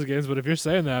 haven't played those games, but if you're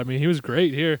saying that, I mean, he was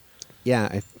great here.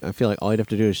 Yeah, I feel like all he'd have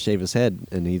to do is shave his head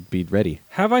and he'd be ready.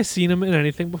 Have I seen him in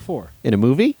anything before? In a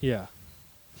movie? Yeah.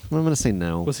 Well, I'm going to say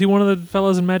no. Was he one of the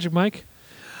fellows in Magic Mike?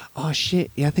 Oh,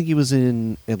 shit. Yeah, I think he was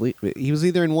in, at least, he was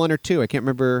either in one or two. I can't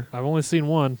remember. I've only seen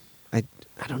one. I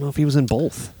don't know if he was in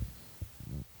both.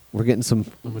 We're getting some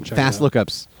I'm gonna check fast it out.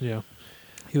 lookups. Yeah.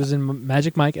 He was in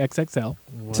Magic Mike XXL.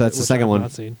 So that's the Which second I've one.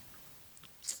 Not seen.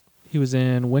 He was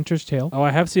in Winter's Tale. Oh,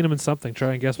 I have seen him in something.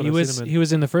 Try and guess what He I've was seen him in. he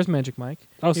was in the first Magic Mike.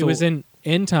 Oh, he so- was in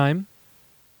Time.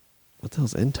 What the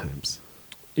hell's End Times?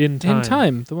 In Time. In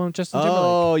Time, the one with Justin Timberlake.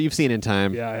 Oh, you've seen In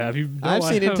Time. Yeah, I have. You know I've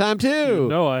I seen In have. Time too.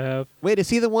 No, I have. Wait, is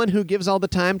he the one who gives all the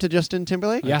time to Justin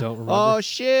Timberlake? Yeah. I don't remember. Oh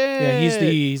shit! Yeah,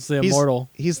 he's the immortal.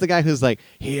 He's the guy who's like,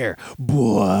 here,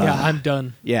 boy. Yeah, I'm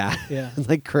done. Yeah. Yeah.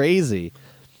 Like crazy.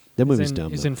 That movie's he's in,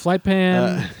 dumb. He's though. in Flight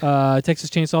Pan, Texas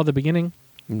Chainsaw, the beginning.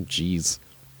 Jeez.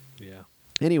 Yeah.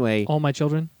 Anyway, All My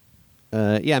Children.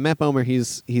 yeah, Matt Bomer.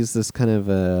 He's this kind of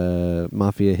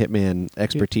mafia hitman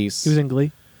expertise. He was in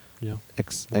Glee. Yeah. One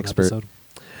expert.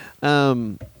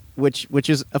 episode. Which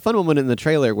is a fun moment in the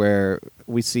trailer where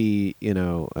we see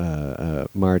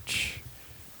March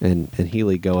and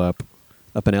Healy go up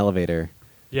an elevator,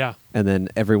 Yeah. and then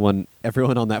everyone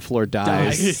on that floor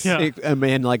dies. Yeah. A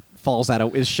man like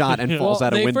is shot and Yeah. falls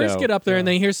out a they window. first get up there and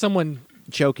they hear someone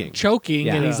choking,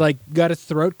 and Yeah. he's like got his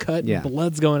throat cut Yeah. and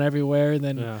blood's going everywhere, and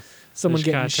then Yeah. someone Just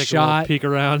getting kinda take a little shot. peek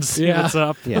around, see Yeah. what's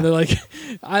up. Yeah. And they're like,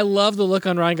 I love the look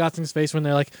on Ryan Gosling's face when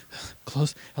they're like,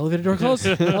 close, elevator door close,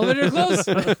 elevator door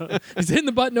close. He's hitting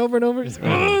the button over and over. He's like,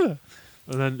 "Ugh."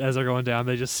 And then as they're going down,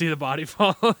 they just see the body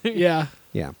falling. Yeah.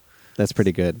 Yeah, that's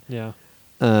pretty good. Yeah.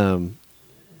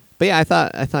 But yeah, I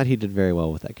thought he did very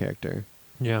well with that character.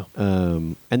 Yeah.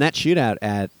 And that shootout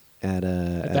at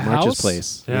the March's house?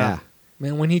 place. Yeah. Yeah.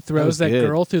 Man, when he was throws that good.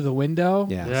 girl through the window.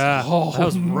 Yeah. Yeah. Oh, that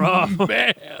was rough.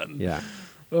 man. Yeah.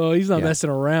 Oh, he's not Yeah. messing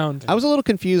around. I was a little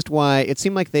confused why it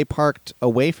seemed like they parked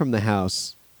away from the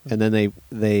house, and then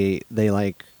they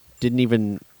like didn't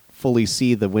even fully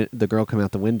see the girl come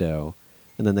out the window,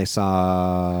 and then they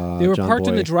saw They were John parked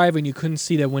in Boy. the driveway, and you couldn't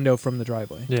see that window from the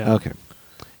driveway. Yeah. Okay.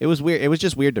 It was weird. It was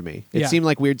just weird to me. It Yeah. seemed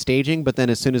like weird staging, but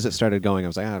then as soon as it started going, I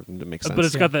was like, it makes sense. But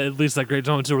it's got at least that great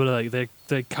moment too, where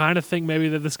they kind of think maybe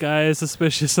that this guy is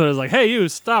suspicious. So it's like, hey, you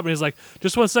stop! And he's like,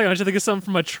 just 1 second, I just have to get something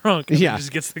from my trunk. And Yeah. he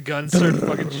just gets the gun, and starts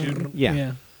fucking shooting.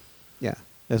 Yeah. Yeah.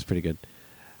 That's pretty good.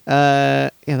 Yeah,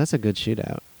 that's a good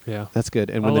shootout. Yeah. That's good.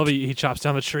 And I when love he chops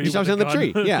down the tree. He with chops the down the gun.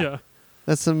 tree. Yeah. Yeah.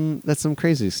 That's some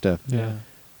crazy stuff. Yeah.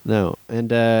 No, and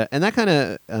that kind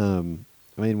of,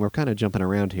 I mean, we're kind of jumping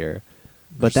around here,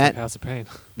 but Just like that House of Pain.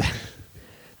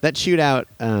 that shootout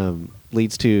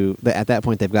leads to at that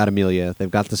point they've got Amelia,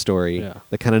 they've got the story, Yeah.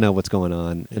 they kind of know what's going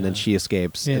on, and then Yeah. she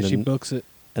escapes, Yeah, and she then, books it.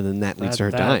 and then that leads to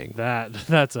her dying.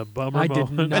 That's a bummer. I did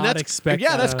moment. not And that's expect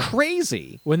yeah, that. that's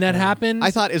crazy. When that happened,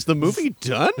 I thought, is the movie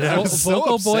done? Yeah. I was so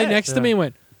vocal boy upset. next to me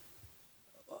went,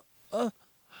 huh?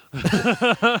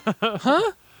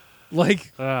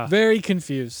 Like, Ah. very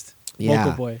confused. Yeah.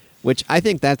 Vocal boy. Which I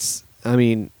think that's, I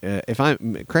mean, if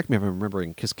I'm, correct me if I'm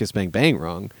remembering Kiss Kiss Bang Bang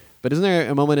wrong, but isn't there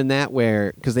a moment in that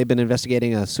where, because they've been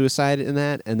investigating a suicide in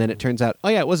that, and then it turns out, oh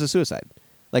yeah, it was a suicide.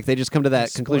 Like they just come to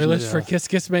that conclusion. Spoilers for Kiss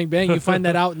Kiss Bang Bang. You find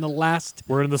that out in the last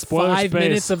We're in the spoiler 5 space.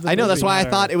 minutes of the I know, that's movie. why I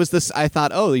thought it was this, I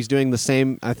thought, oh, he's doing the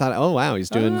same, I thought, oh wow, he's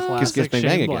doing Kiss Kiss Classic Bang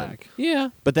Bang Shane again. Black. Yeah.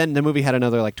 But then the movie had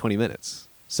another like 20 minutes,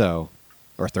 so,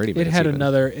 or 30 It minutes had even.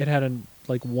 another, it had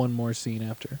like one more scene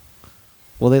after.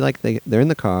 Well, they're in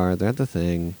the car, they're at the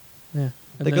thing. Yeah.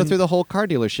 They go through the whole car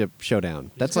dealership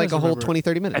showdown. That's like guys a whole remember- 20,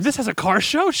 30 minutes. And this has a car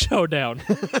showdown.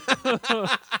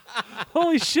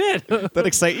 Holy shit! that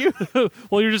excite you?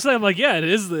 Well, you're just saying, like, yeah, it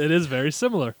is very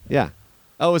similar. Yeah.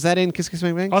 Oh, was that in Kiss Kiss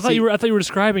Bang Bang? Oh, I thought See- you were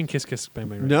describing Kiss Kiss Bang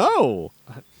Bang. Right? No.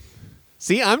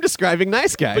 See, I'm describing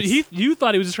Nice Guys. But you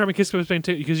thought he was describing Kiss Kiss Bang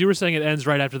too, because you were saying it ends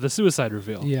right after the suicide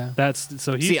reveal. Yeah. That's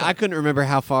so he. See, I couldn't remember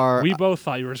how far. we both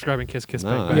thought you were describing Kiss Kiss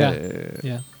No, Bang Bang. Yeah.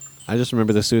 Yeah. I just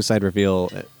remember the suicide reveal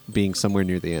being somewhere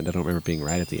near the end. I don't remember being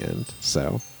right at the end.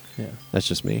 So Yeah. that's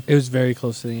just me. It was very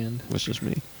close to the end. That's just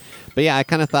me. But yeah, I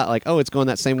kind of thought like, oh, it's going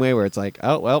that same way where it's like,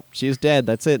 oh, well, she's dead.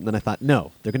 That's it. And then I thought,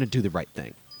 no, they're going to do the right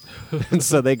thing. And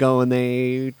so they go and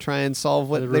they try and solve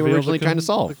what they were reveal originally trying to The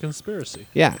solve. conspiracy.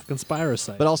 Yeah.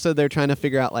 Conspiracy. But also they're trying to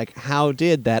figure out, like, how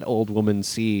did that old woman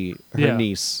see her Yeah.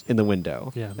 niece in the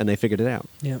window? Yeah. And they figured it out.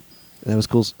 Yep. That was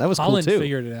cool. That was Holland cool, too.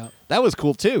 figured it out. That was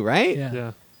cool, too, right? Yeah.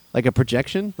 Yeah. Like a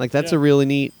projection? Like, that's Yeah. a really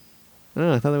neat... I don't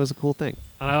know, I thought that was a cool thing.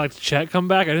 And I liked Chet come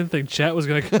back. I didn't think Chet was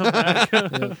going to come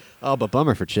back. Oh, but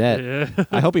bummer for Chet. Yeah.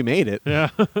 I hope he made it. Yeah.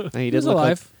 He He was didn't look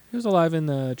alive. He was alive in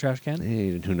the trash can. like...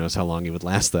 Hey, who knows how long he would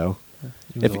last, though.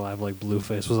 He was alive like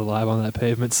Blueface was alive on that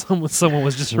pavement. Someone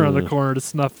was just around the corner to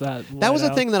snuff that. That was light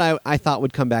a out. thing that I thought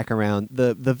would come back around.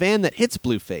 The van that hits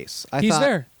Blueface. He's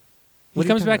there. What He are you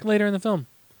comes talking back about? later in the film.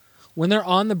 When they're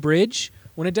on the bridge,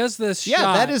 when it does this Yeah,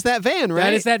 shot, that is that van, right?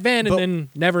 That is that van, But- and then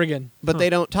never again. But they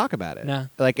don't talk about it. Nah.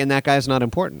 Like, and that guy's not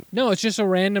important. No, it's just a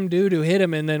random dude who hit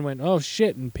him and then went, "Oh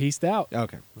shit," and pieced out.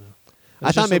 Okay. It's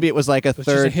I thought just maybe it was like a it's just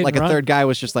a third, hit like and a run. third guy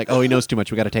was just like, oh, he knows too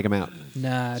much. We got to take him out.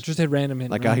 Nah, it's just a random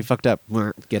hit. Like, and oh, run. he fucked up.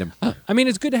 Get him. I mean,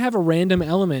 it's good to have a random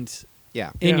element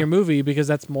Yeah. in your movie because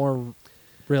that's more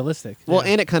realistic. Well,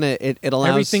 and it kind of it allows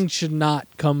Everything should not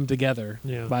come together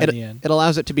by the end. It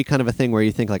allows it to be kind of a thing where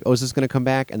you think like, oh, is this going to come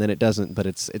back? And then it doesn't. But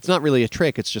it's not really a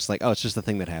trick. It's just like, oh, it's just a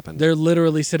thing that happened. They're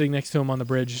literally sitting next to him on the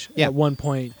bridge at one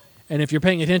point, and if you're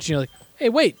paying attention, you're like, "Hey,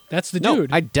 wait, that's the No,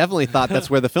 dude." I definitely thought that's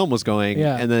where the film was going,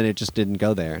 Yeah. and then it just didn't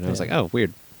go there. And I was Yeah. like, oh,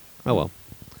 weird. Oh well.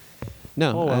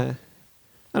 No, Oh, well.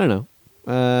 I don't know.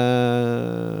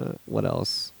 What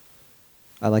else?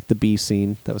 I like the bee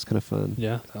scene. That was kind of fun.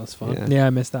 Yeah, that was fun. Yeah. Yeah, I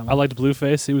missed that I one. liked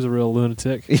Blueface. He was a real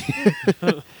lunatic.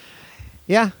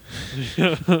 Yeah.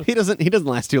 he doesn't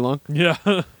last too long. Yeah.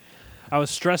 I was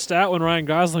stressed out when Ryan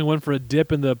Gosling went for a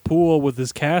dip in the pool with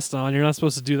his cast on. You're not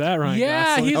supposed to do that, Ryan Yeah,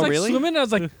 Gosling. he's Oh, like really? swimming. I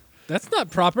was like, "That's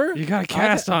not proper." You got a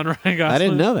cast on, Ryan Gosling. I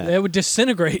didn't know that. It would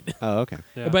disintegrate. Oh, okay.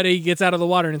 Yeah. But he gets out of the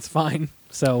water and it's fine.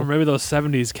 Or So maybe those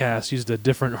 70s casts used a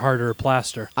different, harder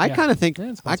plaster. I Yeah. kind of think Yeah,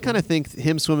 it's I possible. kind of think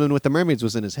him swimming with the mermaids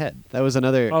was in his head. That was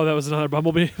another. Oh, that was another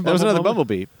Bumblebee? that was another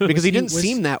Bumblebee because he He didn't was-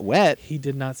 seem that wet. he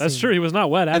did not. That's seem- true. He was not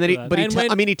wet after And then he, that. but he, And te-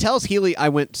 when- I mean, he tells Healy, "I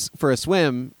went for a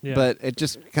swim," Yeah. but it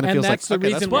just kind of And feels that's like the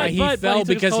okay, reason that's why weird. he but fell he took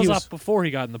his because he clothes was- off before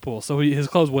he got in the pool, so his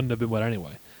clothes wouldn't have been wet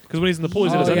anyway. Because when he's in the pool,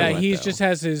 he's in his Oh underwear. yeah, he though. just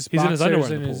has his He's in boxers his underwear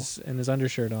in and the pool. his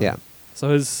undershirt on. Yeah. So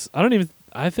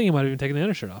I think he might have even taken the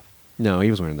undershirt off. No,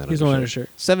 he was wearing that. He's wearing an undershirt.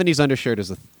 70s undershirt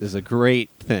is a great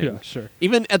thing. Yeah, sure.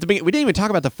 Even at the beginning, we didn't even talk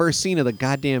about the first scene of the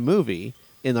goddamn movie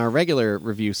in our regular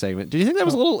review segment. Did you think that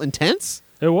was a little intense?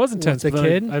 It was intense. the but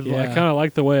kid? I Yeah. kind of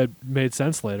liked the way it made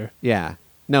sense later. Yeah.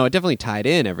 No, it definitely tied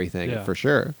in everything Yeah. for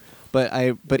sure.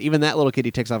 But even that little kid,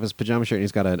 he takes off his pajama shirt and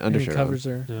he's got an And he undershirt covers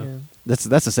on. her. Yeah. Yeah. That's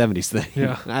a 70s thing.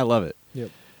 Yeah. I love it. Yep.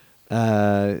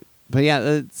 But yeah,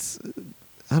 it's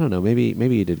I don't know. Maybe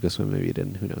he did go swim. Maybe he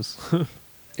didn't. Who knows?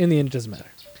 In the end, it doesn't matter.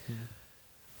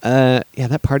 Yeah,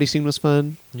 that party scene was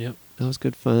fun. Yep. That was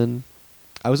good fun.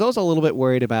 I was also a little bit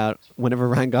worried about whenever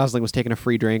Ryan Gosling was taking a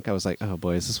free drink. I was like, oh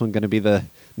boy, is this one going to be the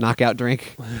knockout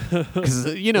drink? Because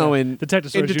in Detective in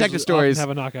Stories, detective usually stories, often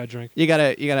have a knockout drink. you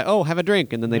gotta have a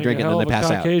drink, and then they drink it, and then they pass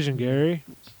out. Caucasian, Gary.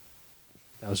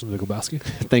 That was from Big Lebowski.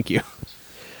 Thank you.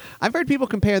 I've heard people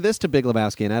compare this to Big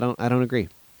Lebowski, and I don't agree.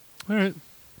 All right.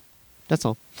 That's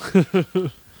all.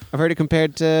 I've heard it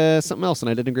compared to something else, and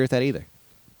I didn't agree with that either.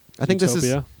 I think this is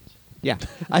Zootopia. yeah.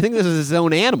 I think this is its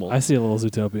own animal. I see a little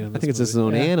Zootopia in I this think it's its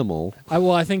movie. own Yeah. animal.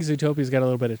 I think Zootopia's got a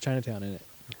little bit of Chinatown in it.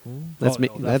 That's Oh, me.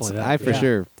 no, That's definitely that. I for Yeah.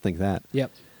 sure think that.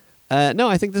 Yep. No,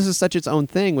 I think this is such its own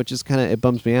thing, which is kind of it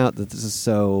bums me out that this is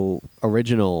so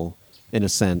original in a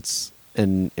sense.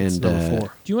 And number 4. Do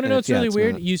you want to know what's really it's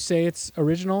weird? not. You say it's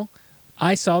original.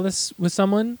 I saw this with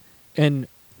someone, and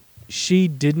she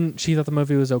didn't. She thought the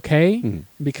movie was okay Mhm.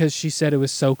 because she said it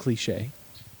was so cliche.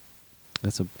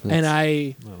 And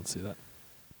I don't see that.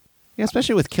 yeah,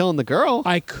 especially with killing the girl,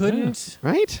 I couldn't.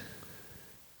 right?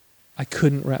 I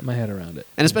couldn't wrap my head around it.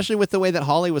 And especially with the way that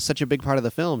Holly was such a big part of the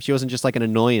film, she wasn't just like an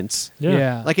annoyance.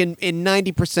 Yeah. Like in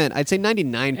 90%, I'd say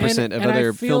 99% of And I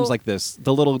other feel- films like this,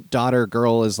 the little daughter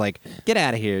girl is like, get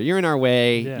out of here. You're in our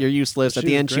way. Yeah. You're useless. She At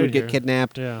the was end, she great would get here.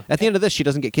 kidnapped. Yeah. At the end of this, she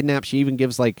doesn't get kidnapped. She even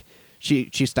gives like,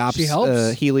 she stops She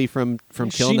helps. Healy from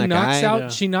killing she that knocks guy. out. Yeah.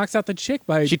 She knocks out the chick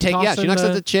by. She knocks tossing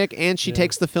out the chick, and she Yeah.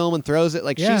 takes the film and throws it.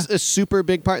 Like Yeah. she's a super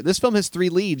big part. This film has 3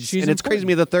 leads, She's and it's crazy to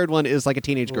me important. the third one is like a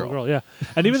teenage Little girl. yeah.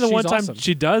 And even the She's one time awesome.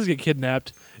 she does get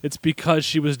kidnapped, it's because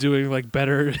she was doing like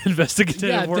better investigative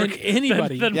Yeah, work than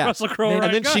anybody. than Yeah. Russell Crowe. Than- or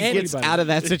And then Ryan she Gosling. gets Anybody. out of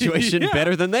that situation Yeah.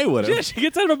 better than they would have. Yeah, she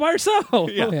gets out of it by herself.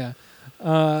 Yeah.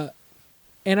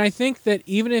 And I think that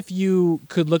even if you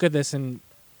could look at this and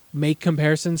make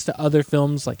comparisons to other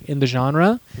films like in the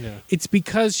genre, Yeah. it's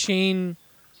because Shane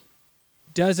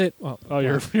does it?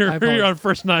 You're apologize. on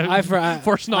first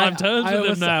nine terms with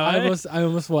him now. I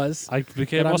almost was. I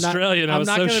became But I'm not- Australian. I I'm was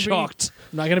not so gonna be- shocked.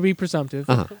 I'm not going to be presumptive.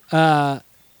 Uh-huh.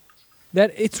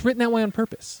 That it's written that way on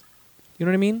purpose. You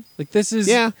know what I mean? Like this is.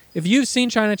 Yeah. If you've seen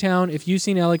Chinatown, if you've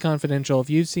seen LA Confidential, if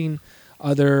you've seen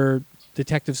other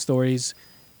detective stories,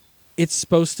 it's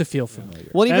supposed to feel familiar.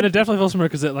 Well, And it definitely feels familiar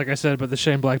because, like I said, but the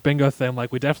Shane Black bingo thing,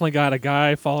 like we definitely got a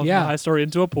guy falling from a high story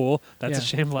into a pool. That's a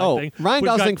Shane Black thing. Ryan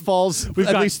Gosling falls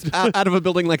at least out of a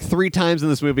building like 3 times in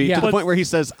this movie to the point where he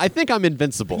says, "I think I'm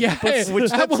invincible." Yeah,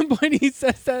 at one point he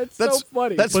says that's so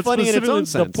funny. That's funny in its own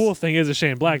sense. The pool thing is a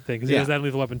Shane Black thing because he Yeah. does that in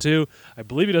Lethal Weapon 2. I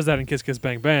believe he does that in Kiss Kiss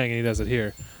Bang Bang, and he does it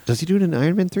here. Does he do it in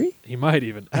Iron Man 3? He might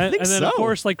even. I think and then, of so.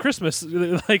 course, like Christmas.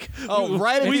 Like,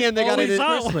 right at the end they got it in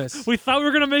Christmas. We thought we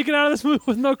were going to make it out of this movie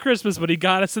with no Christmas, but he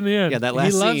got us in the end. Yeah, that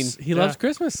last scene. He loves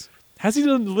Christmas. Has he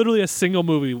done literally a single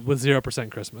movie with 0%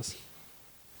 Christmas?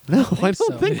 No, I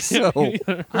don't think so.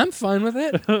 I'm fine with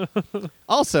it.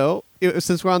 Also,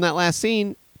 since we're on that last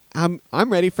scene, I'm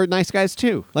ready for Nice Guys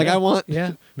 2. Like I want Me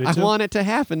I too. want it to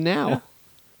happen now.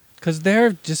 Because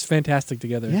they're just fantastic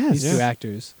together. Yes. These two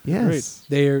actors. Yes.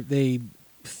 They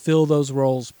fill those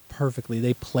roles perfectly.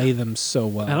 They play them so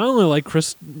well. And I only like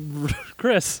Chris.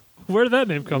 Where did that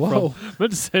name come Whoa. from? I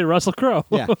meant to say Russell Crowe.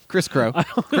 Yeah, Chris Crowe.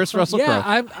 Chris Russell Crowe.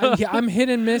 I'm hit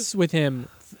and miss with him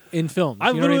in films. I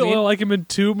You know literally what I mean? only like him in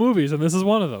 2 movies, and this is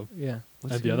one of them. Yeah.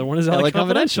 And the other one is LA LA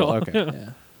Confidential. Confidential. Okay. Yeah.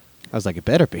 I was like, it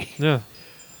better be. Yeah.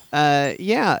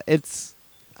 Yeah, it's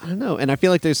I don't know, and I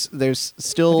feel like there's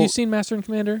still. Have you seen Master and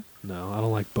Commander? No, I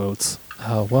don't like boats.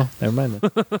 Oh well, never mind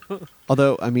then.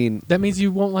 Although I mean, That means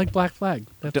you won't like Black Flag.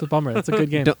 That's a bummer. That's a good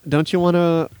game. don't you want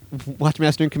to watch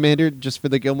Master and Commander just for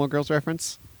the Gilmore Girls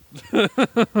reference?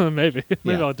 Maybe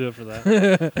Yeah. I'll do it for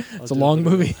that. It's a long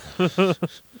movie.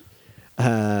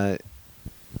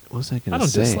 What was I going I to don't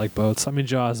say? dislike boats. I mean,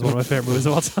 Jaws is one of my favorite movies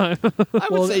of all time. I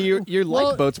would say you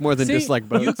like boats more than see, dislike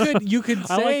boats. You could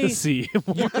say I like the sea.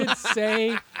 you could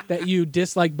say that you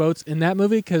dislike boats in that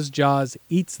movie because Jaws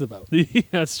eats the boat. Yeah,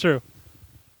 that's true.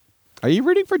 Are you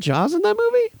rooting for Jaws in that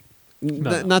movie?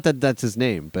 No. Not that that's his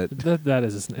name, but That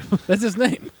is his name. That's his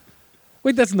name.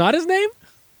 Wait, that's not his name?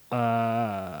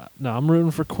 No, I'm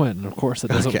rooting for Quentin. Of course, that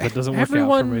doesn't Okay. that doesn't work out for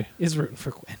Everyone me, is rooting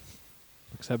for Quinn.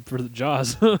 except for the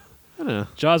Jaws. I don't know.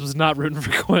 Jaws was not rooting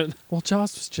for Quentin. Well,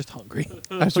 Jaws was just hungry.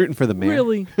 I was rooting for the mayor.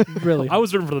 Really. I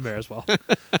was rooting for the mayor as well.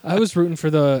 I was rooting for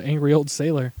the angry old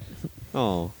sailor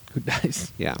Oh, who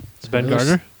dies. yeah. It's Ben Those-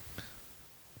 Gardner.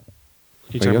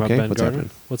 Are You talking you about okay? Ben What's Gardner?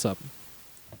 happening? What's up?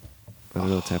 I don't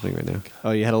know what's happening right now.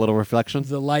 Oh, you had a little reflection?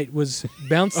 The light was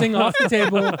bouncing off the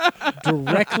table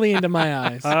directly into my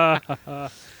eyes.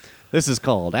 This is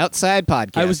called Outside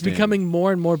Podcasting. I was becoming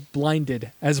more and more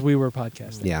blinded as we were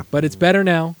podcasting. Yeah. But it's better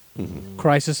now. Mm-hmm.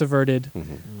 Crisis averted.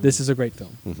 This is a great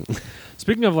film.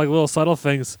 Speaking of like little subtle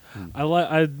things, I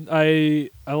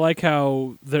like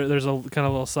how there's a kind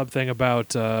of little sub thing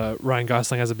about Ryan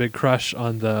Gosling has a big crush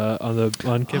on Kim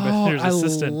Basinger, I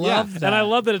assistant. love that. And I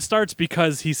love that it starts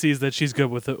because he sees that she's good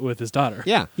with his daughter.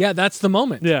 Yeah. Yeah, that's the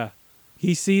moment. Yeah,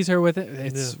 He sees her with it.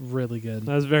 It's really good.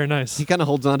 that was very nice. He kind of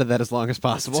holds on to that as long as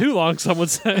possible. Too long, some would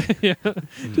say. Yeah, To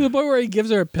the point where he gives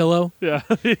her a pillow. yeah,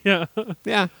 yeah,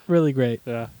 Yeah. Really great.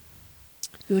 yeah.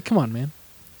 You're like, come on, man.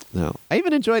 No. I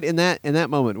even enjoyed in that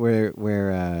moment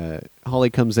where Holly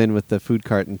comes in with the food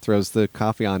cart and throws the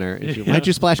coffee on her. And she, Yeah. Why'd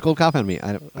you splash cold coffee on me?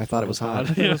 I thought it was hot.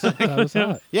 That was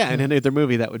hot. Yeah, in any other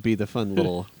movie that would be the fun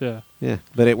little Yeah. yeah,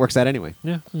 but it works out anyway.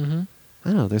 Yeah. Mm-hmm. I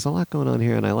don't know. There's a lot going on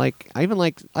here, and I like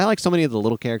so many of the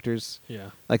little characters,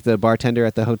 Yeah. like the bartender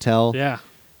at the hotel. Yeah.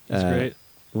 That's great.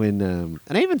 When and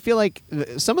I even feel like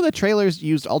some of the trailers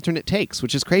used alternate takes,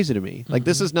 which is crazy to me. Like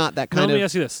this is not that Now, kind let of. me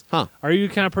ask you this. Huh? Are you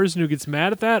the kind of person who gets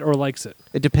mad at that or likes it?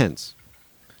 It depends.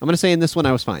 I'm gonna say in this one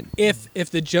I was fine. If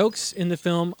the jokes in the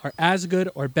film are as good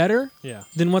or better Yeah.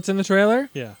 than what's in the trailer,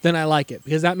 Yeah. then I like it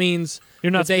because that means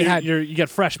You're not. that they had. You get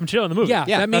fresh material in the movie. Yeah,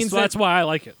 that means that's why I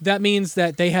like it. That means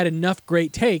that they had enough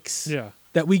great takes. Yeah.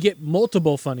 That we get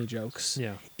multiple funny jokes.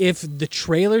 Yeah. If the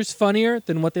trailer's funnier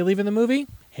than what they leave in the movie,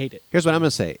 hate it. Here's what I'm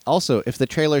gonna say. Also, if the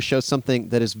trailer shows something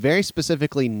that is very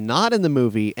specifically not in the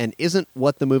movie and isn't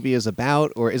what the movie is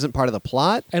about or isn't part of the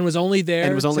plot, And was only there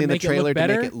and was only to in the make trailer it look to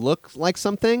better. make it look like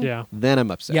something, Yeah. then I'm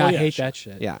upset. Yeah, I yeah, hate sure. that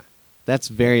shit. Yeah. That's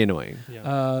very annoying.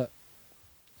 Yeah.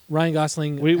 Ryan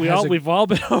Gosling. We've all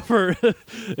been over.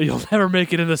 You'll never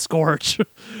make it in the Scorch.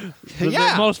 the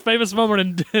Yeah. most famous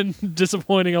moment in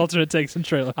disappointing alternate takes in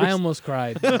trailers. I almost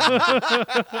cried.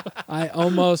 I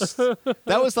almost.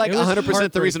 That was like It was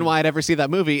 100% the reason heartbreaking. why I'd ever see that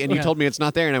movie, and you Yeah. told me it's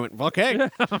not there, and I went, okay,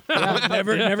 Yeah,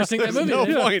 never seen that movie. no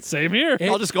Yeah, point. Same here.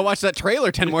 I'll just go watch that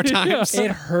trailer 10 more times.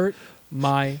 It hurt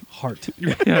my heart.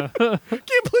 Yeah. I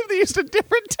can't believe they used a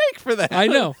different take for that. I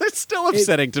know. It's still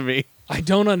upsetting to me. I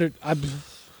don't One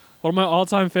of my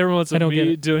all-time favorite moments I of don't get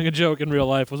me it. doing a joke in real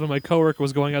life was when my coworker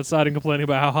was going outside and complaining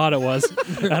about how hot it was,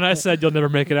 and I said, "You'll never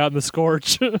make it out in the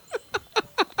scorch."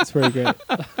 It's pretty great.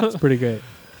 It's pretty great.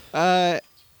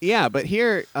 Yeah, but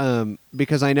here,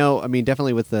 because I know, I mean,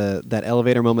 definitely with that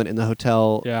elevator moment in the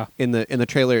hotel. Yeah. In the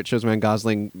trailer, it shows Ryan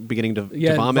Gosling beginning to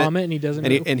Yeah, vomit. and he doesn't.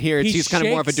 And here, He he's kind of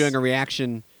more of a shakes. doing a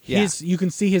reaction. Yeah. You can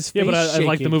see his face. Yeah, but I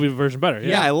like the shaking. movie version better.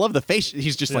 Yeah, I love the face.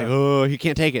 He's just like, Yeah. oh, he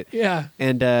can't take it. Yeah.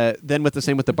 And then with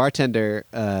the bartender,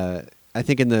 I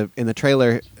think in the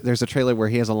trailer, there's a trailer where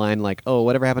he has a line like, "Oh,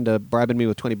 whatever happened to bribing me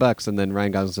with $20?" And then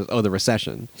Ryan Gosling says, "Oh, the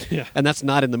recession." Yeah. And that's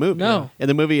not in the movie. No. In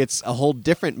the movie, it's a whole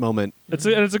different moment. It's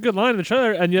a good line in the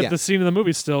trailer, and yet Yeah. the scene in the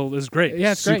movie still is great.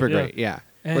 Yeah, it's great. Super great. Yeah.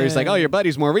 Where he's like, "Oh, your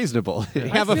buddy's more reasonable.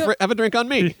 have a drink on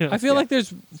me." I feel like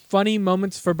there's funny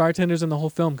moments for bartenders in the whole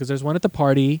film because there's one at the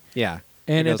party. Yeah.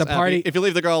 And He at goes, the party, if you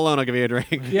leave the girl alone, I'll give you a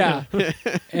drink. yeah.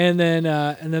 and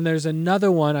then there's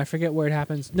another one. I forget where it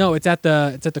happens. No, it's at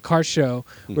the car show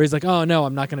where he's like, "Oh no,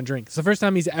 I'm not going to drink." It's the first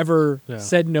time he's ever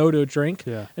said no to a drink.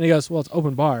 Yeah. And he goes, "Well, it's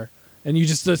open bar." And you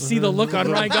just see the look on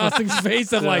Ryan Gosling's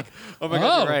face of like, Oh my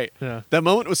god, you're right. Yeah. That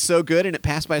moment was so good and it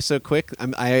passed by so quick.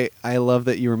 I love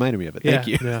that you reminded me of it. Thank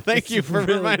Yeah. you. Yeah. Thank you for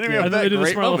reminding me of And then that they do this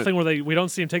great smart little moment. thing where we don't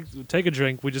see him take a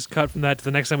drink. We just cut from that to the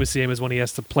next time we see him is when he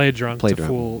has to play drunk to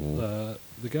fool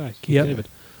the guy, King Yep. David.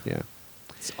 Yeah.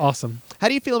 it's awesome. How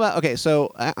do you feel about? Okay,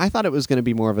 so I thought it was going to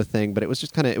be more of a thing, but it was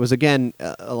just kind of. It was again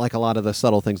like a lot of the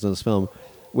subtle things in this film,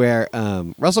 where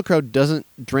Russell Crowe doesn't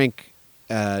drink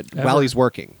while he's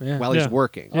working. Yeah. While he's Yeah.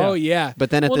 working. Oh yeah. But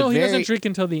then at well, the no, he very doesn't drink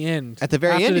until the end. at the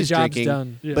very after end, the he's job's drinking.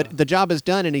 done. Yeah. But the job is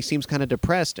done, and he seems kind of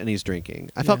depressed, and he's drinking.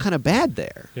 I felt Yeah. kind of bad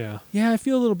there Yeah. Yeah, I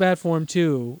feel a little bad for him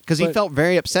too because he but felt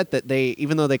very upset that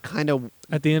even though they kind of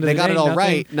at the end of they the got day, it all nothing-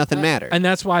 right, nothing mattered. And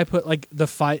that's why I put like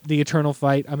the eternal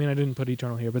fight. I mean, I didn't put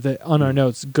eternal here, but on our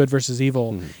notes, good versus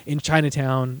evil in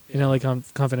Chinatown, in LA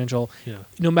Confidential. Yeah.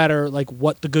 No matter like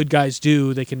what the good guys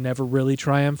do, they can never really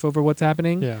triumph over what's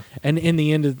happening. Yeah. And in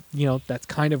the end, that's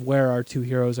kind of where our two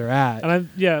heroes are at. And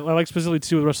I like specifically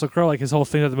too with Russell Crowe. Like his whole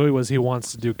thing of the movie was he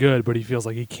wants to do good, but he feels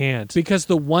like he can't. Because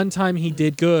the one time he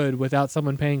did good without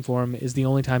someone paying for him is the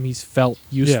only time he's felt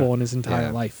useful Yeah. in his entire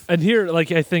Yeah. life. And here,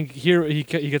 like I think here he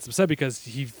gets upset because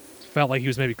he felt like he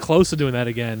was maybe close to doing that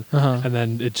again, and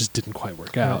then it just didn't quite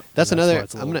work out. That's And another. why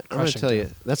it's a I'm little gonna crushing tell to you.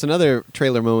 him. That's another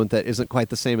trailer moment that isn't quite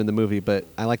the same in the movie, but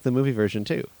I like the movie version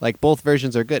too. Like both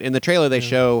versions are good. In the trailer, they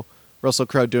show Russell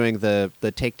Crowe doing the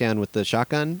takedown with the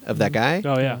shotgun of that guy.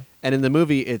 Oh yeah. And in the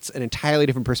movie, it's an entirely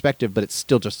different perspective, but it's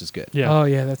still just as good. Yeah. Oh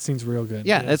yeah, that seems real good.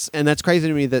 Yeah, that's crazy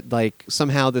to me that like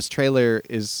somehow this trailer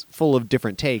is full of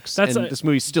different takes, That's and a- this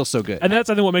movie's still so good. And that's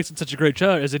I think what makes it such a great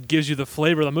trailer is it gives you the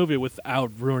flavor of the movie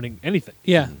without ruining anything.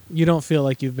 Yeah, you don't feel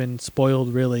like you've been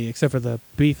spoiled really, except for the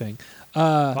bee thing.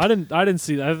 I didn't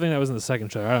see that. I think that was in the second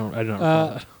trailer. I don't recall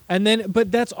that. And then,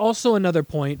 but that's also another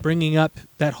point. Bringing up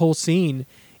that whole scene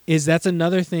that's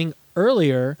another thing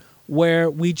earlier where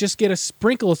we just get a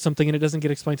sprinkle of something and it doesn't get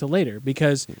explained till later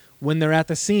because when they're at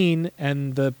the scene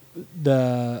and the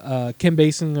Kim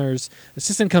Basinger's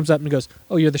assistant comes up and goes,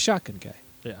 "Oh, you're the shotgun guy,"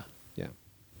 Yeah.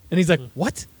 and he's like,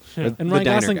 "What?" Yeah. And The Ryan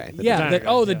diner Gosling, guy. The yeah, diner like, guy,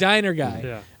 oh, the yeah. diner guy.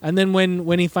 Yeah. And then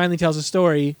when he finally tells a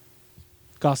story,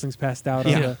 Gosling's passed out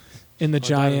on Yeah. in the On a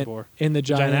giant diving board. in the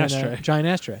giant ashtray. giant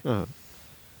ashtray.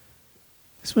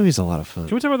 This movie's a lot of fun.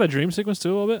 Can we talk about that dream sequence too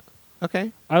a little bit?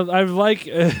 Okay. I like.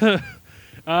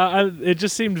 It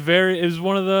just seemed it was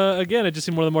one of the it just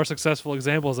seemed one of the more successful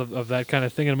examples of that kind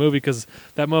of thing in a movie because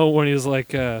that moment when he was like,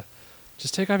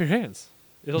 just take off your hands,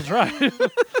 it'll dry.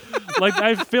 Like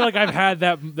I feel like I've had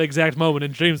that exact moment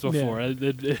in dreams before.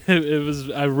 Yeah. It was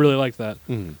I really liked that.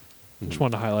 Mhm. Just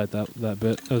wanted to highlight that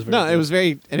bit. That was very No, good.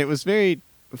 it was very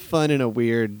fun in a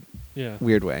weird yeah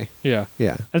way. yeah.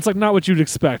 Yeah. And it's like not what you'd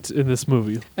expect in this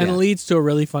movie. And Yeah. it leads to a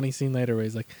really funny scene later where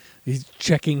he's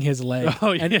checking his leg.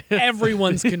 Oh, yeah. And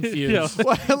everyone's confused. Yeah.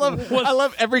 Well, I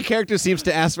love every character seems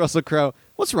to ask Russell Crowe,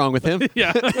 "What's wrong with him?"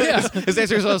 Yeah. Yeah. His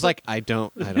answer is always like, "I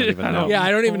don't even know." Yeah,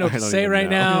 I don't even know I what to don't say even right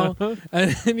know. now.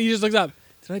 And he just looks up.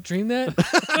 Did I dream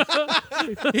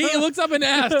that? He looks up and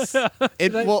asks.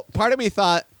 Well, part of me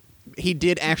thought he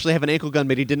did actually have an ankle gun,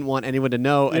 but he didn't want anyone to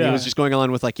know, and he Yeah. was just going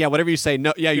along with like, "Yeah, whatever you say.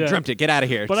 No, yeah, you Yeah. dreamt it. Get out of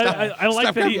here." But Stop- I like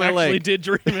stop that he grabbing my actually leg. did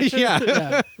dream it. Yeah,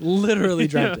 Yeah, literally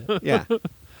dreamt it. yeah.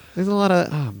 There's a lot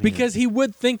of Because he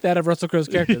would think that of Russell Crowe's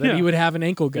character, that Yeah. he would have an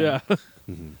ankle gun.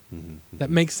 Yeah. That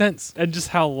makes sense. And just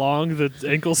how long the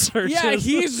ankle search Yeah, is.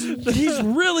 he's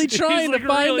really trying like to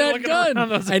find really that looking gun. around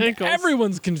those And ankles.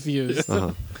 everyone's confused.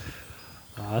 Uh-huh.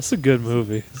 That's a good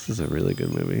movie. This is a really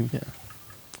good movie. Yeah.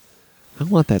 I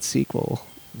want that sequel.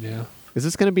 Yeah. Is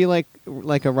this going to be like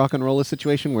a rock and roller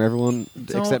situation where everyone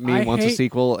except me wants a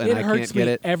sequel and I can't get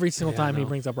it? Every single time he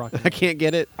brings up rock and roll. I can't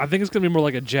get it. I think it's going to be more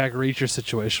like a Jack Reacher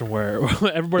situation where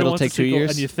everybody It'll wants take a 2 sequel years?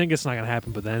 and you think it's not going to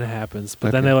happen, but then it happens. But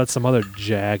Okay. then they let some other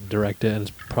Jag direct it, and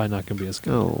it's probably not going to be as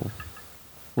good. Oh.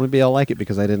 Maybe I'll like it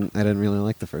because I didn't really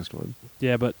like the first one.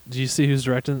 Yeah, but do you see who's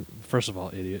directing? First of all,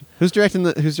 idiot. Who's directing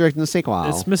the sequel?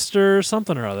 It's Mr.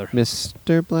 Something or other.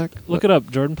 Mr. Black. Look it up,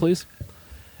 Jordan, please.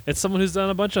 It's someone who's done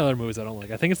a bunch of other movies I don't like.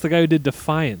 I think it's the guy who did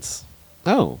Defiance.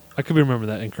 Oh, I could be remembering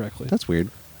that incorrectly. that's weird.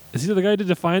 It's either the guy who did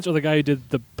Defiance or the guy who did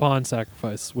The Pawn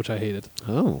Sacrifice, which I hated.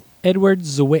 Oh. Edward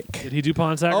Zwick. Did he do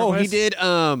Pawn Sacrifice? Oh, he did.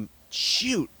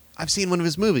 Shoot, I've seen one of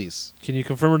his movies. Can you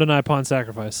confirm or deny Pawn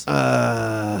Sacrifice?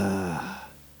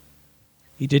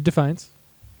 He did Defiance.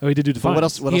 Oh, he did do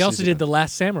Defiance. What else? He also did The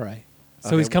Last Samurai. So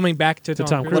Okay. he's coming back to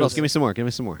Tom Cruise. What else? Give me some more. Give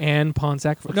me some more. And Pawn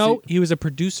Sacrifice. No, he was a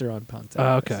producer on Pawn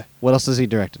Sacrifice. Okay. What else has he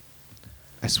directed?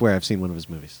 I swear I've seen one of his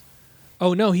movies.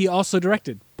 Oh no, he also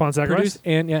directed Pawn Sacrifice. produced,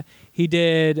 and yeah, he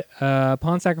did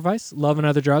Pawn Sacrifice, Love and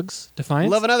Other Drugs, Defiance,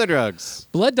 Love and Other Drugs.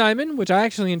 Blood Diamond, which I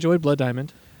actually enjoyed. Blood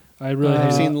Diamond. I really Have you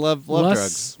hate seen Love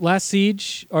Drugs? Last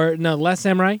Siege, or no, Last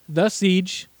Samurai, The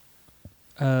Siege,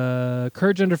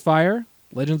 Courage Under Fire,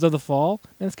 Legends of the Fall.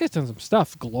 Man, this guy's done some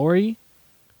stuff. Glory.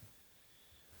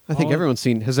 I think everyone's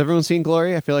seen. Has everyone seen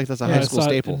Glory? I feel like that's a Yeah, high I school saw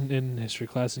it staple. in history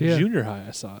class in Yeah. junior high.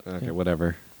 I saw it. Okay,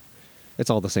 whatever. It's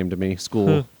all the same to me.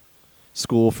 School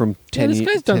from Yeah, 10, this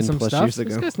guy's done 10 some plus stuff. years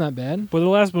This ago. guy's not bad. But the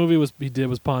last movie he did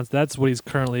was Pawn. That's what he's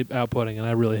currently outputting, and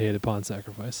I really hated Pawn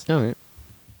Sacrifice. All right.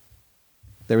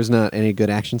 There was not any good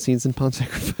action scenes in Pawn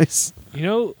Sacrifice. You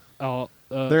know,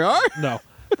 There are? No.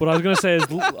 What I was going to say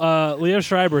is Leo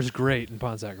Schreiber is great in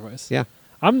Pawn Sacrifice. Yeah.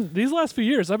 These last few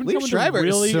years, I've been Liev coming Schreiber to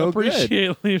is really so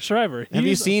appreciate Leo Schreiber. Have you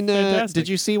He's seen? fantastic. Did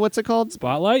you see what's it called?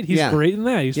 Spotlight? He's Yeah. great in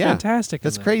that. He's Yeah. fantastic.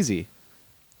 That's in that. crazy.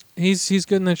 He's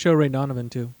good in that show Ray Donovan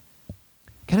too.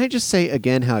 Can I just say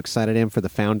again how excited I am for The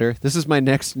Founder? This is my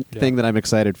next thing that I'm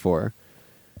excited for.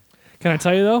 Can I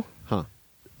tell you though? Huh.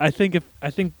 I think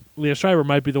Leo Schreiber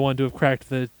might be the one to have cracked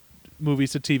the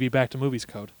movies to TV back to movies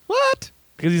code. What?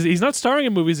 Because he's not starring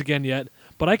in movies again yet,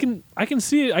 but I can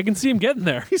see him getting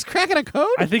there. He's cracking a code?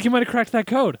 I think he might have cracked that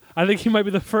code. I think he might be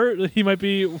the first. He might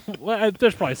be. Well,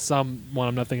 there's probably someone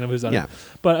I'm not thinking of who's done Yeah. it.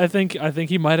 But I think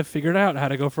he might have figured out how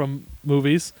to go from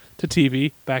movies to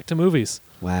TV back to movies.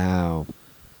 Wow.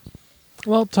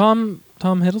 Well, Tom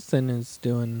Hiddleston is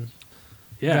doing.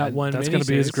 Yeah, that one that's going to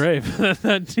be his miniseries.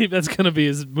 grave. That's going to be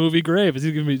his movie grave. He's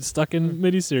going to be stuck in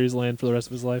miniseries land for the rest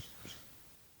of his life.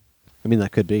 I mean,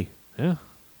 that could be. Yeah.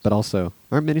 But also,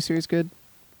 aren't miniseries good?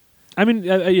 I mean,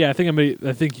 yeah, I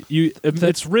think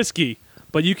it's risky,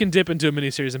 but you can dip into a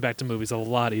miniseries and back to movies a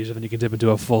lot easier than you can dip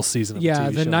into a full season of a Yeah,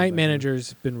 TV the show. Night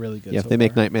Manager's been really good. Yeah, so if they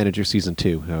make far. Night Manager season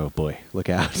 2, oh boy, look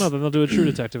out. No, then they'll do a True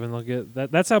Detective and they'll get that.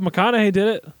 That's how McConaughey did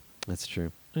it. That's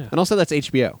true. Yeah. And also, that's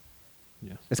HBO.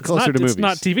 Yeah, It's closer to movies. It's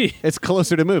not TV. It's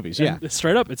closer to movies. Yeah, And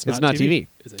straight up, it's not TV.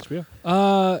 It's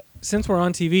HBO. Since we're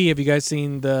on TV, have you guys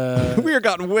seen the we are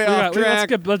gotten way off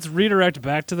track. Let's redirect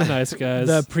back to the nice guys.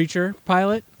 the Preacher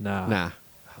pilot? Nah. Nah,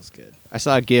 That was good. I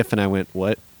saw a GIF and I went,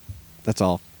 "What?" That's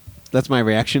all. That's my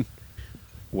reaction.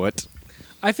 What?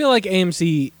 I feel like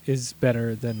AMC is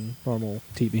better than normal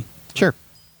TV. Sure.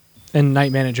 And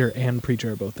Night Manager and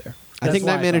Preacher are both there. I think That's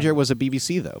Night why I Manager thought- was a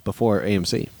BBC though before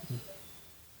AMC.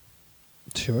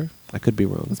 Sure. I could be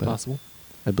wrong. It's but possible.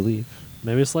 I believe.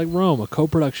 Maybe it's like Rome, a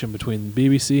co-production between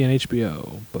BBC and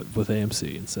HBO, but with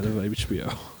AMC instead of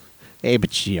HBO.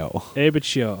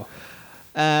 HBO.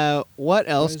 HBO. What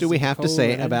else do we have to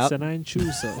say about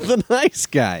the Nice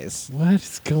Guys? What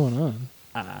is going on?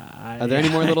 Are there any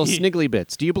more little sniggly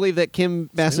bits? Do you believe that Kim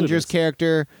Bassinger's bits.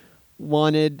 character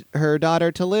wanted her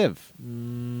daughter to live?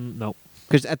 No.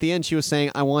 Because at the end she was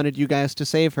saying, "I wanted you guys to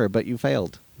save her, but you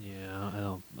failed." Yeah, I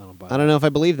don't buy I don't know if I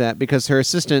believe that because her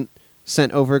assistant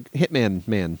sent over Hitman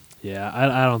Man. Yeah,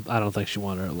 I don't think she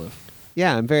wanted her to live.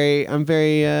 Yeah, I'm very.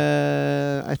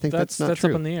 I think that's not true.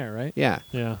 up in the air, right? Yeah,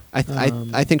 Yeah. I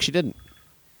think she didn't.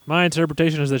 My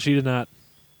interpretation is that she did not.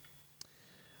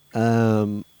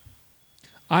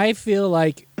 I feel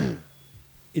like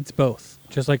it's both,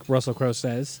 just like Russell Crowe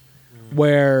says,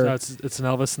 where No, it's an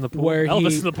Elvis in the pool. where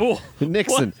Elvis he- in the pool.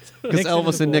 Nixon, because Nixon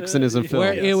Elvis and Nixon is a film.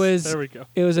 where it was There we go.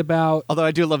 it was about Although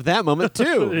I do love that moment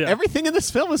too. Yeah. Everything in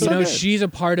this film is you so know good. she's a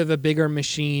part of a bigger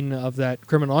machine of that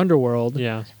criminal underworld,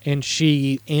 Yeah. and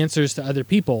she answers to other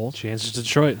people, She answers to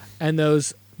Detroit. and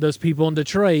those people in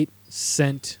Detroit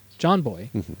sent John Boy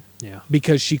Yeah.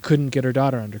 because she couldn't get her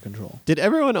daughter under control. Did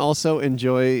everyone also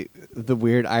enjoy the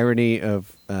weird irony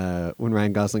of when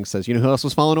Ryan Gosling says, "You know who else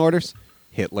was following orders?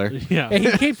 Hitler. Yeah. And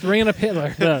he keeps bringing up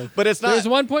Hitler. Yeah. But it's not. There's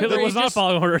one point Hitler where was he not just,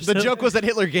 following orders. The joke was that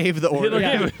Hitler gave the order. Hitler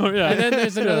gave it. Yeah. And then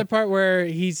there's another part where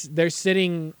they're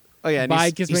sitting Oh yeah, and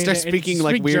by he starts speaking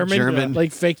like weird German.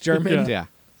 like fake German. Yeah.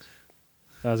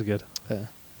 That was good.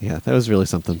 Yeah, that was really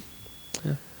something.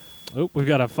 Oh, we've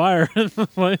got a fire in the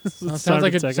place. Sounds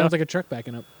like a truck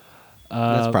backing up.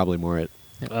 That's probably more it.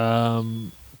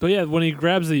 But yeah, when he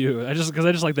grabs the U, I just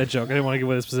like that joke. I didn't want to give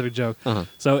away a specific joke. Uh-huh.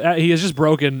 So he has just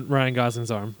broken Ryan Gosling's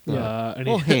arm. Yeah. And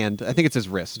Well, hand. I think it's his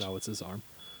wrist. No, it's his arm.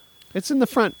 It's in the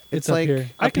front. It's up like here.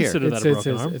 I up here. consider that a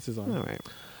broken arm. It's his arm. All right.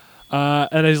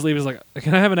 And I just leave. He's like,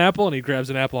 "Can I have an apple?" And he grabs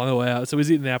an apple on the way out. So he's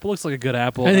eating the apple. Looks like a good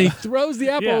apple. And he throws the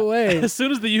apple Yeah. away. As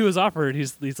soon as the U is offered,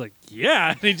 he's like, "Yeah!"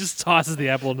 And he just tosses the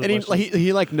apple into the And bushes.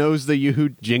 he like knows the Yoo-Hoo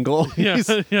jingle. Yeah, He's,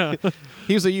 yeah.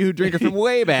 he was a Yoo-Hoo drinker from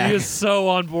way back. He is so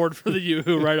on board for the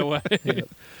Yoo-Hoo right away.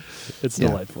 It's Yeah.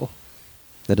 delightful.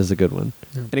 That is a good one.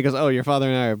 And he goes, "Oh, your father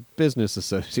and I are business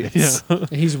associates." Yeah.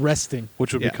 He's resting.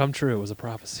 Which would Yeah. become true. It was a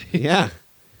prophecy. Yeah.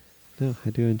 No, I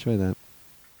do enjoy that.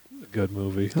 Good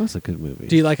movie. That was a good movie.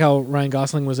 Do you like how Ryan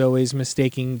Gosling was always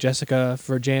mistaking Jessica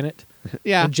for Janet?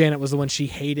 Yeah. And Janet was the one she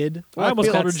hated. I almost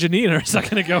called her Janine a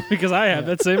second ago because I had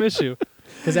that same issue.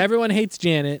 Because everyone hates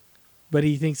Janet, but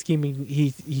he thinks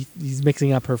he's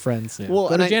mixing up her friends. Yeah. Well,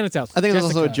 Go and to I- Janet's house. I think there's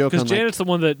also a Jessica. joke on Because Janet's the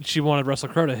one that she wanted Russell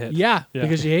Crowe to hit. Yeah, Yeah.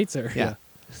 because she hates her. Yeah.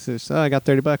 So I got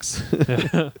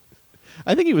 $30.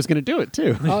 I think he was going to do it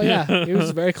too. Oh yeah, he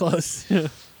was very close.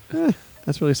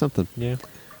 That's really something. Yeah.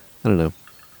 I don't know.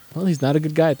 Well, he's not a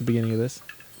good guy at the beginning of this.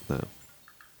 No.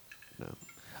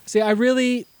 See,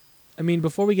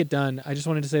 before we get done, I just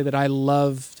wanted to say that I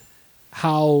loved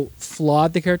how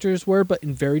flawed the characters were, but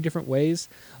in very different ways.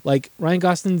 Like, Ryan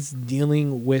Gosling's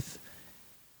dealing with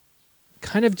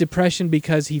kind of depression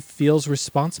because he feels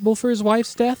responsible for his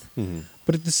wife's death. Mm-hmm.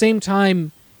 But at the same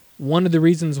time, one of the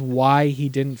reasons why he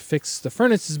didn't fix the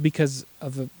furnace is because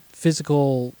of a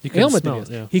physical He couldn't ailment. smell that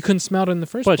he it, has. yeah. He couldn't smell it in the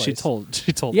first But place. she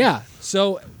told Yeah.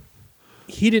 So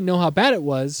he didn't know how bad it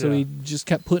was, so Yeah. he just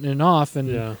kept putting it off, and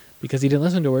Yeah. because he didn't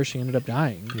listen to her, she ended up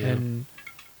dying. Yeah. And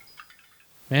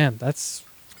man, that's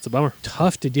It's a bummer.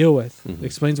 tough to deal with. Mhm. It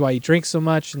explains why he drinks so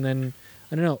much, and then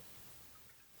I don't know.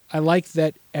 I like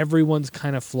that everyone's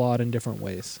kind of flawed in different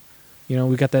ways. You know,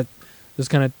 we got those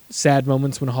kind of sad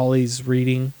moments when Holly's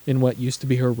reading in what used to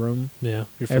be her room. Yeah.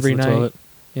 Your foot's Every in the night. toilet.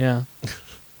 Yeah.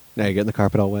 Now you're getting the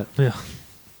carpet all wet. Yeah.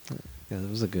 Yeah, that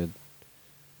was a good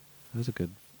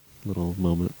little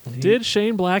moment. Did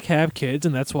Shane Black have kids,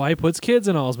 and that's why he puts kids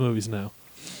in all his movies now?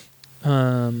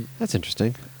 That's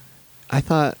interesting. I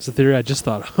thought It's a theory I just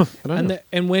thought of. I don't And know.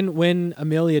 and when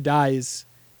Amelia dies,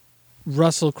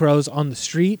 Russell Crowe's on the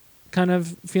street, kind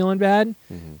of feeling bad,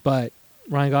 Mhm. but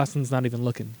Ryan Gosling's not even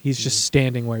looking. He's just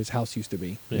standing where his house used to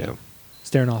be, Yeah.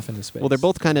 staring off into space. Well, they're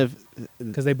both kind of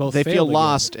 'Cause they both feel failed again.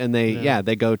 lost, and they Yeah.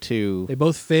 they go to They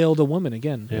both failed a woman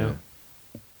again. Yeah.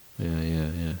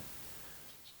 yeah.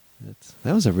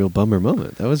 That was a real bummer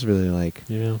moment. That was really like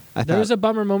Yeah. I There thought was a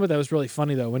bummer moment that was really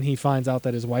funny though when he finds out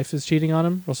that his wife is cheating on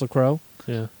him. Russell Crowe.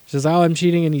 Yeah. She says, "Oh, I'm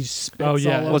cheating," and he spits Oh,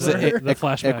 yeah. all was over it her. The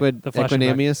flashback. The flashback.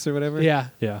 Equinemius or whatever? Yeah,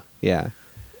 Yeah. Yeah.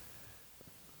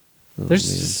 Oh, there's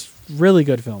man. just really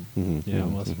good film. Mhm, Yeah, it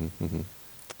mhm, was. mhm, mhm.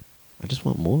 I just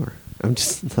want more. I'm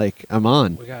just like I'm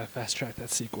on. We gotta fast track that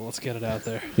sequel. Let's get it out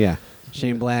there. Yeah.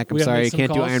 Shane Black, I'm We gotta sorry make you some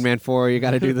can't do calls. Iron Man 4. You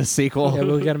got to do the sequel. Yeah,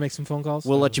 we got to make some phone calls.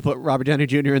 We'll let you put Robert Downey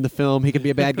Jr. in the film. He can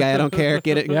be a bad guy. I don't care.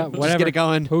 Get it. Yeah, Just whatever. get it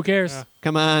going. Who cares? Yeah.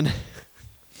 Come on.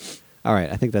 All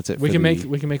right. I think that's it. We for can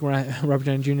the- make Robert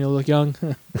Downey Jr. look young.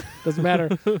 Doesn't matter.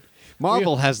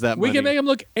 Marvel has that. We money. can make him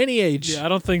look any age. Yeah, I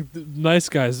don't think Nice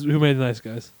Guys. Who made Nice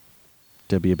Guys?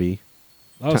 WB.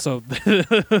 Oh, so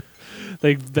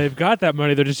they've got that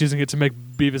money. They're just using it to make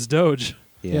Beavis Doge.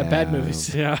 Yeah, bad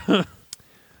movies. Yeah.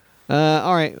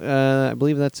 All right. I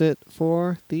believe that's it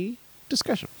for the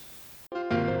discussion.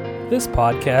 This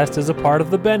podcast is a part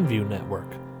of the Benview Network.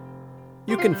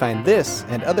 You can find this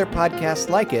and other podcasts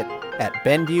like it at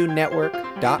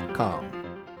BenviewNetwork.com.